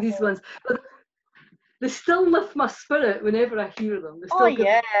age with these ones, but they still lift my spirit whenever I hear them.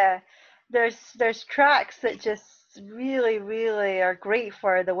 There's tracks that just really, really are great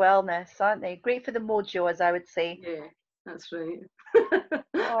for the wellness, aren't they? Great for the mojo, as I would say. Yeah, that's right.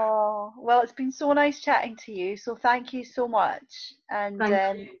 Oh, well, it's been so nice chatting to you. So thank you so much, and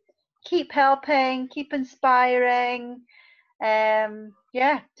keep helping, keep inspiring.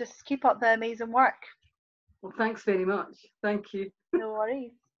 Just keep up the amazing work. Well, thanks very much. Thank you. No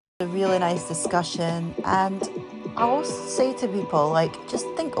worries. A really nice discussion, and I always say to people, like, just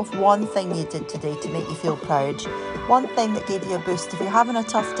think of one thing you did today to make you feel proud, one thing that gave you a boost. If you're having a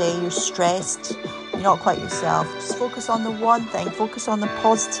tough day, you're stressed, you're not quite yourself, just focus on the one thing, focus on the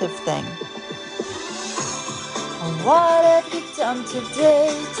positive thing. And what have you done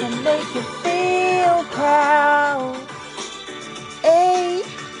today to make you feel proud? Hey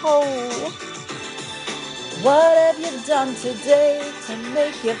ho. What have you done today to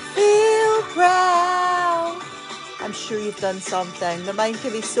make you feel proud? I'm sure you've done something. The mind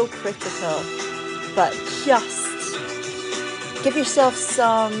can be so critical, but just give yourself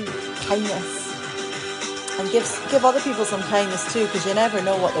some kindness, and give other people some kindness too, because you never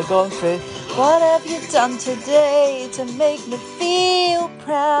know what they're going through. What have you done today to make me feel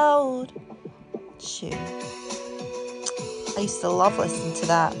proud? Shoot. I used to love listening to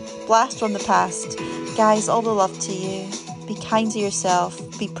that. Blast from the past. Guys, all the love to you. Be kind to yourself.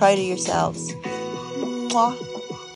 Be proud of yourselves. Mwah.